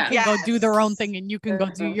 and then they can go do their own thing, and you can go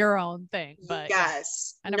do your own thing. But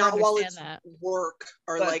I never understand that. Work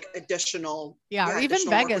or like additional. Or even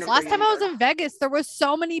Vegas. Last time I was in Vegas, there was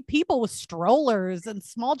so many people with strollers and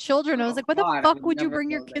small children. I was like, "What the fuck would you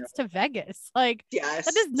bring your kids to Vegas? Like, that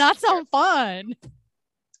does not sound fun."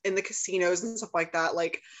 In the casinos and stuff like that,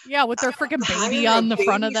 like with their freaking baby on the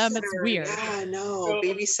front of them, it's weird.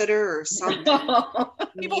 Babysitter or something.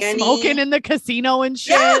 People smoking in the casino and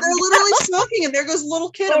shit. Yeah, they're literally smoking, and there goes a little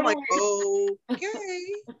kid. I'm like, okay,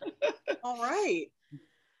 all right,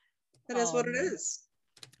 that is what it is.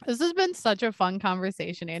 This has been such a fun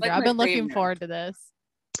conversation, Andrew. I've been looking forward to this.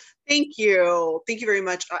 Thank you very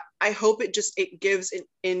much. I hope it gives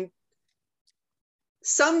in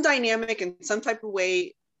some dynamic in some type of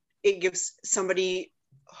way. It gives somebody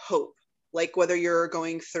hope, like whether you're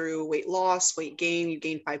going through weight loss, weight gain, you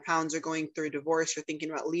gained 5 pounds, or going through a divorce, you're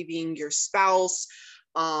thinking about leaving your spouse,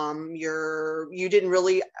 you didn't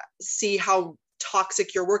really see how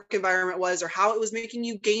toxic your work environment was, or how it was making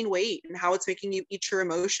you gain weight and how it's making you eat your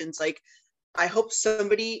emotions. Like, I hope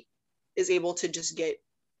somebody is able to just get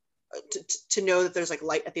to know that there's like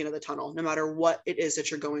light at the end of the tunnel, no matter what it is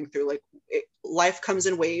that you're going through. Like, life comes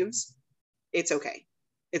in waves. It's okay.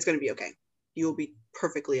 It's going to be okay. You will be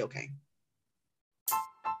perfectly okay.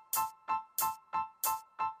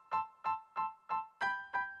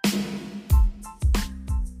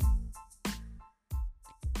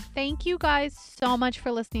 Thank you guys so much for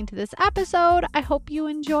listening to this episode. I hope you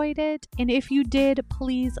enjoyed it. And if you did,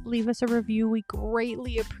 please leave us a review. We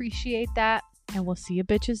greatly appreciate that. And we'll see you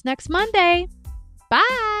bitches next Monday.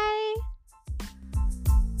 Bye.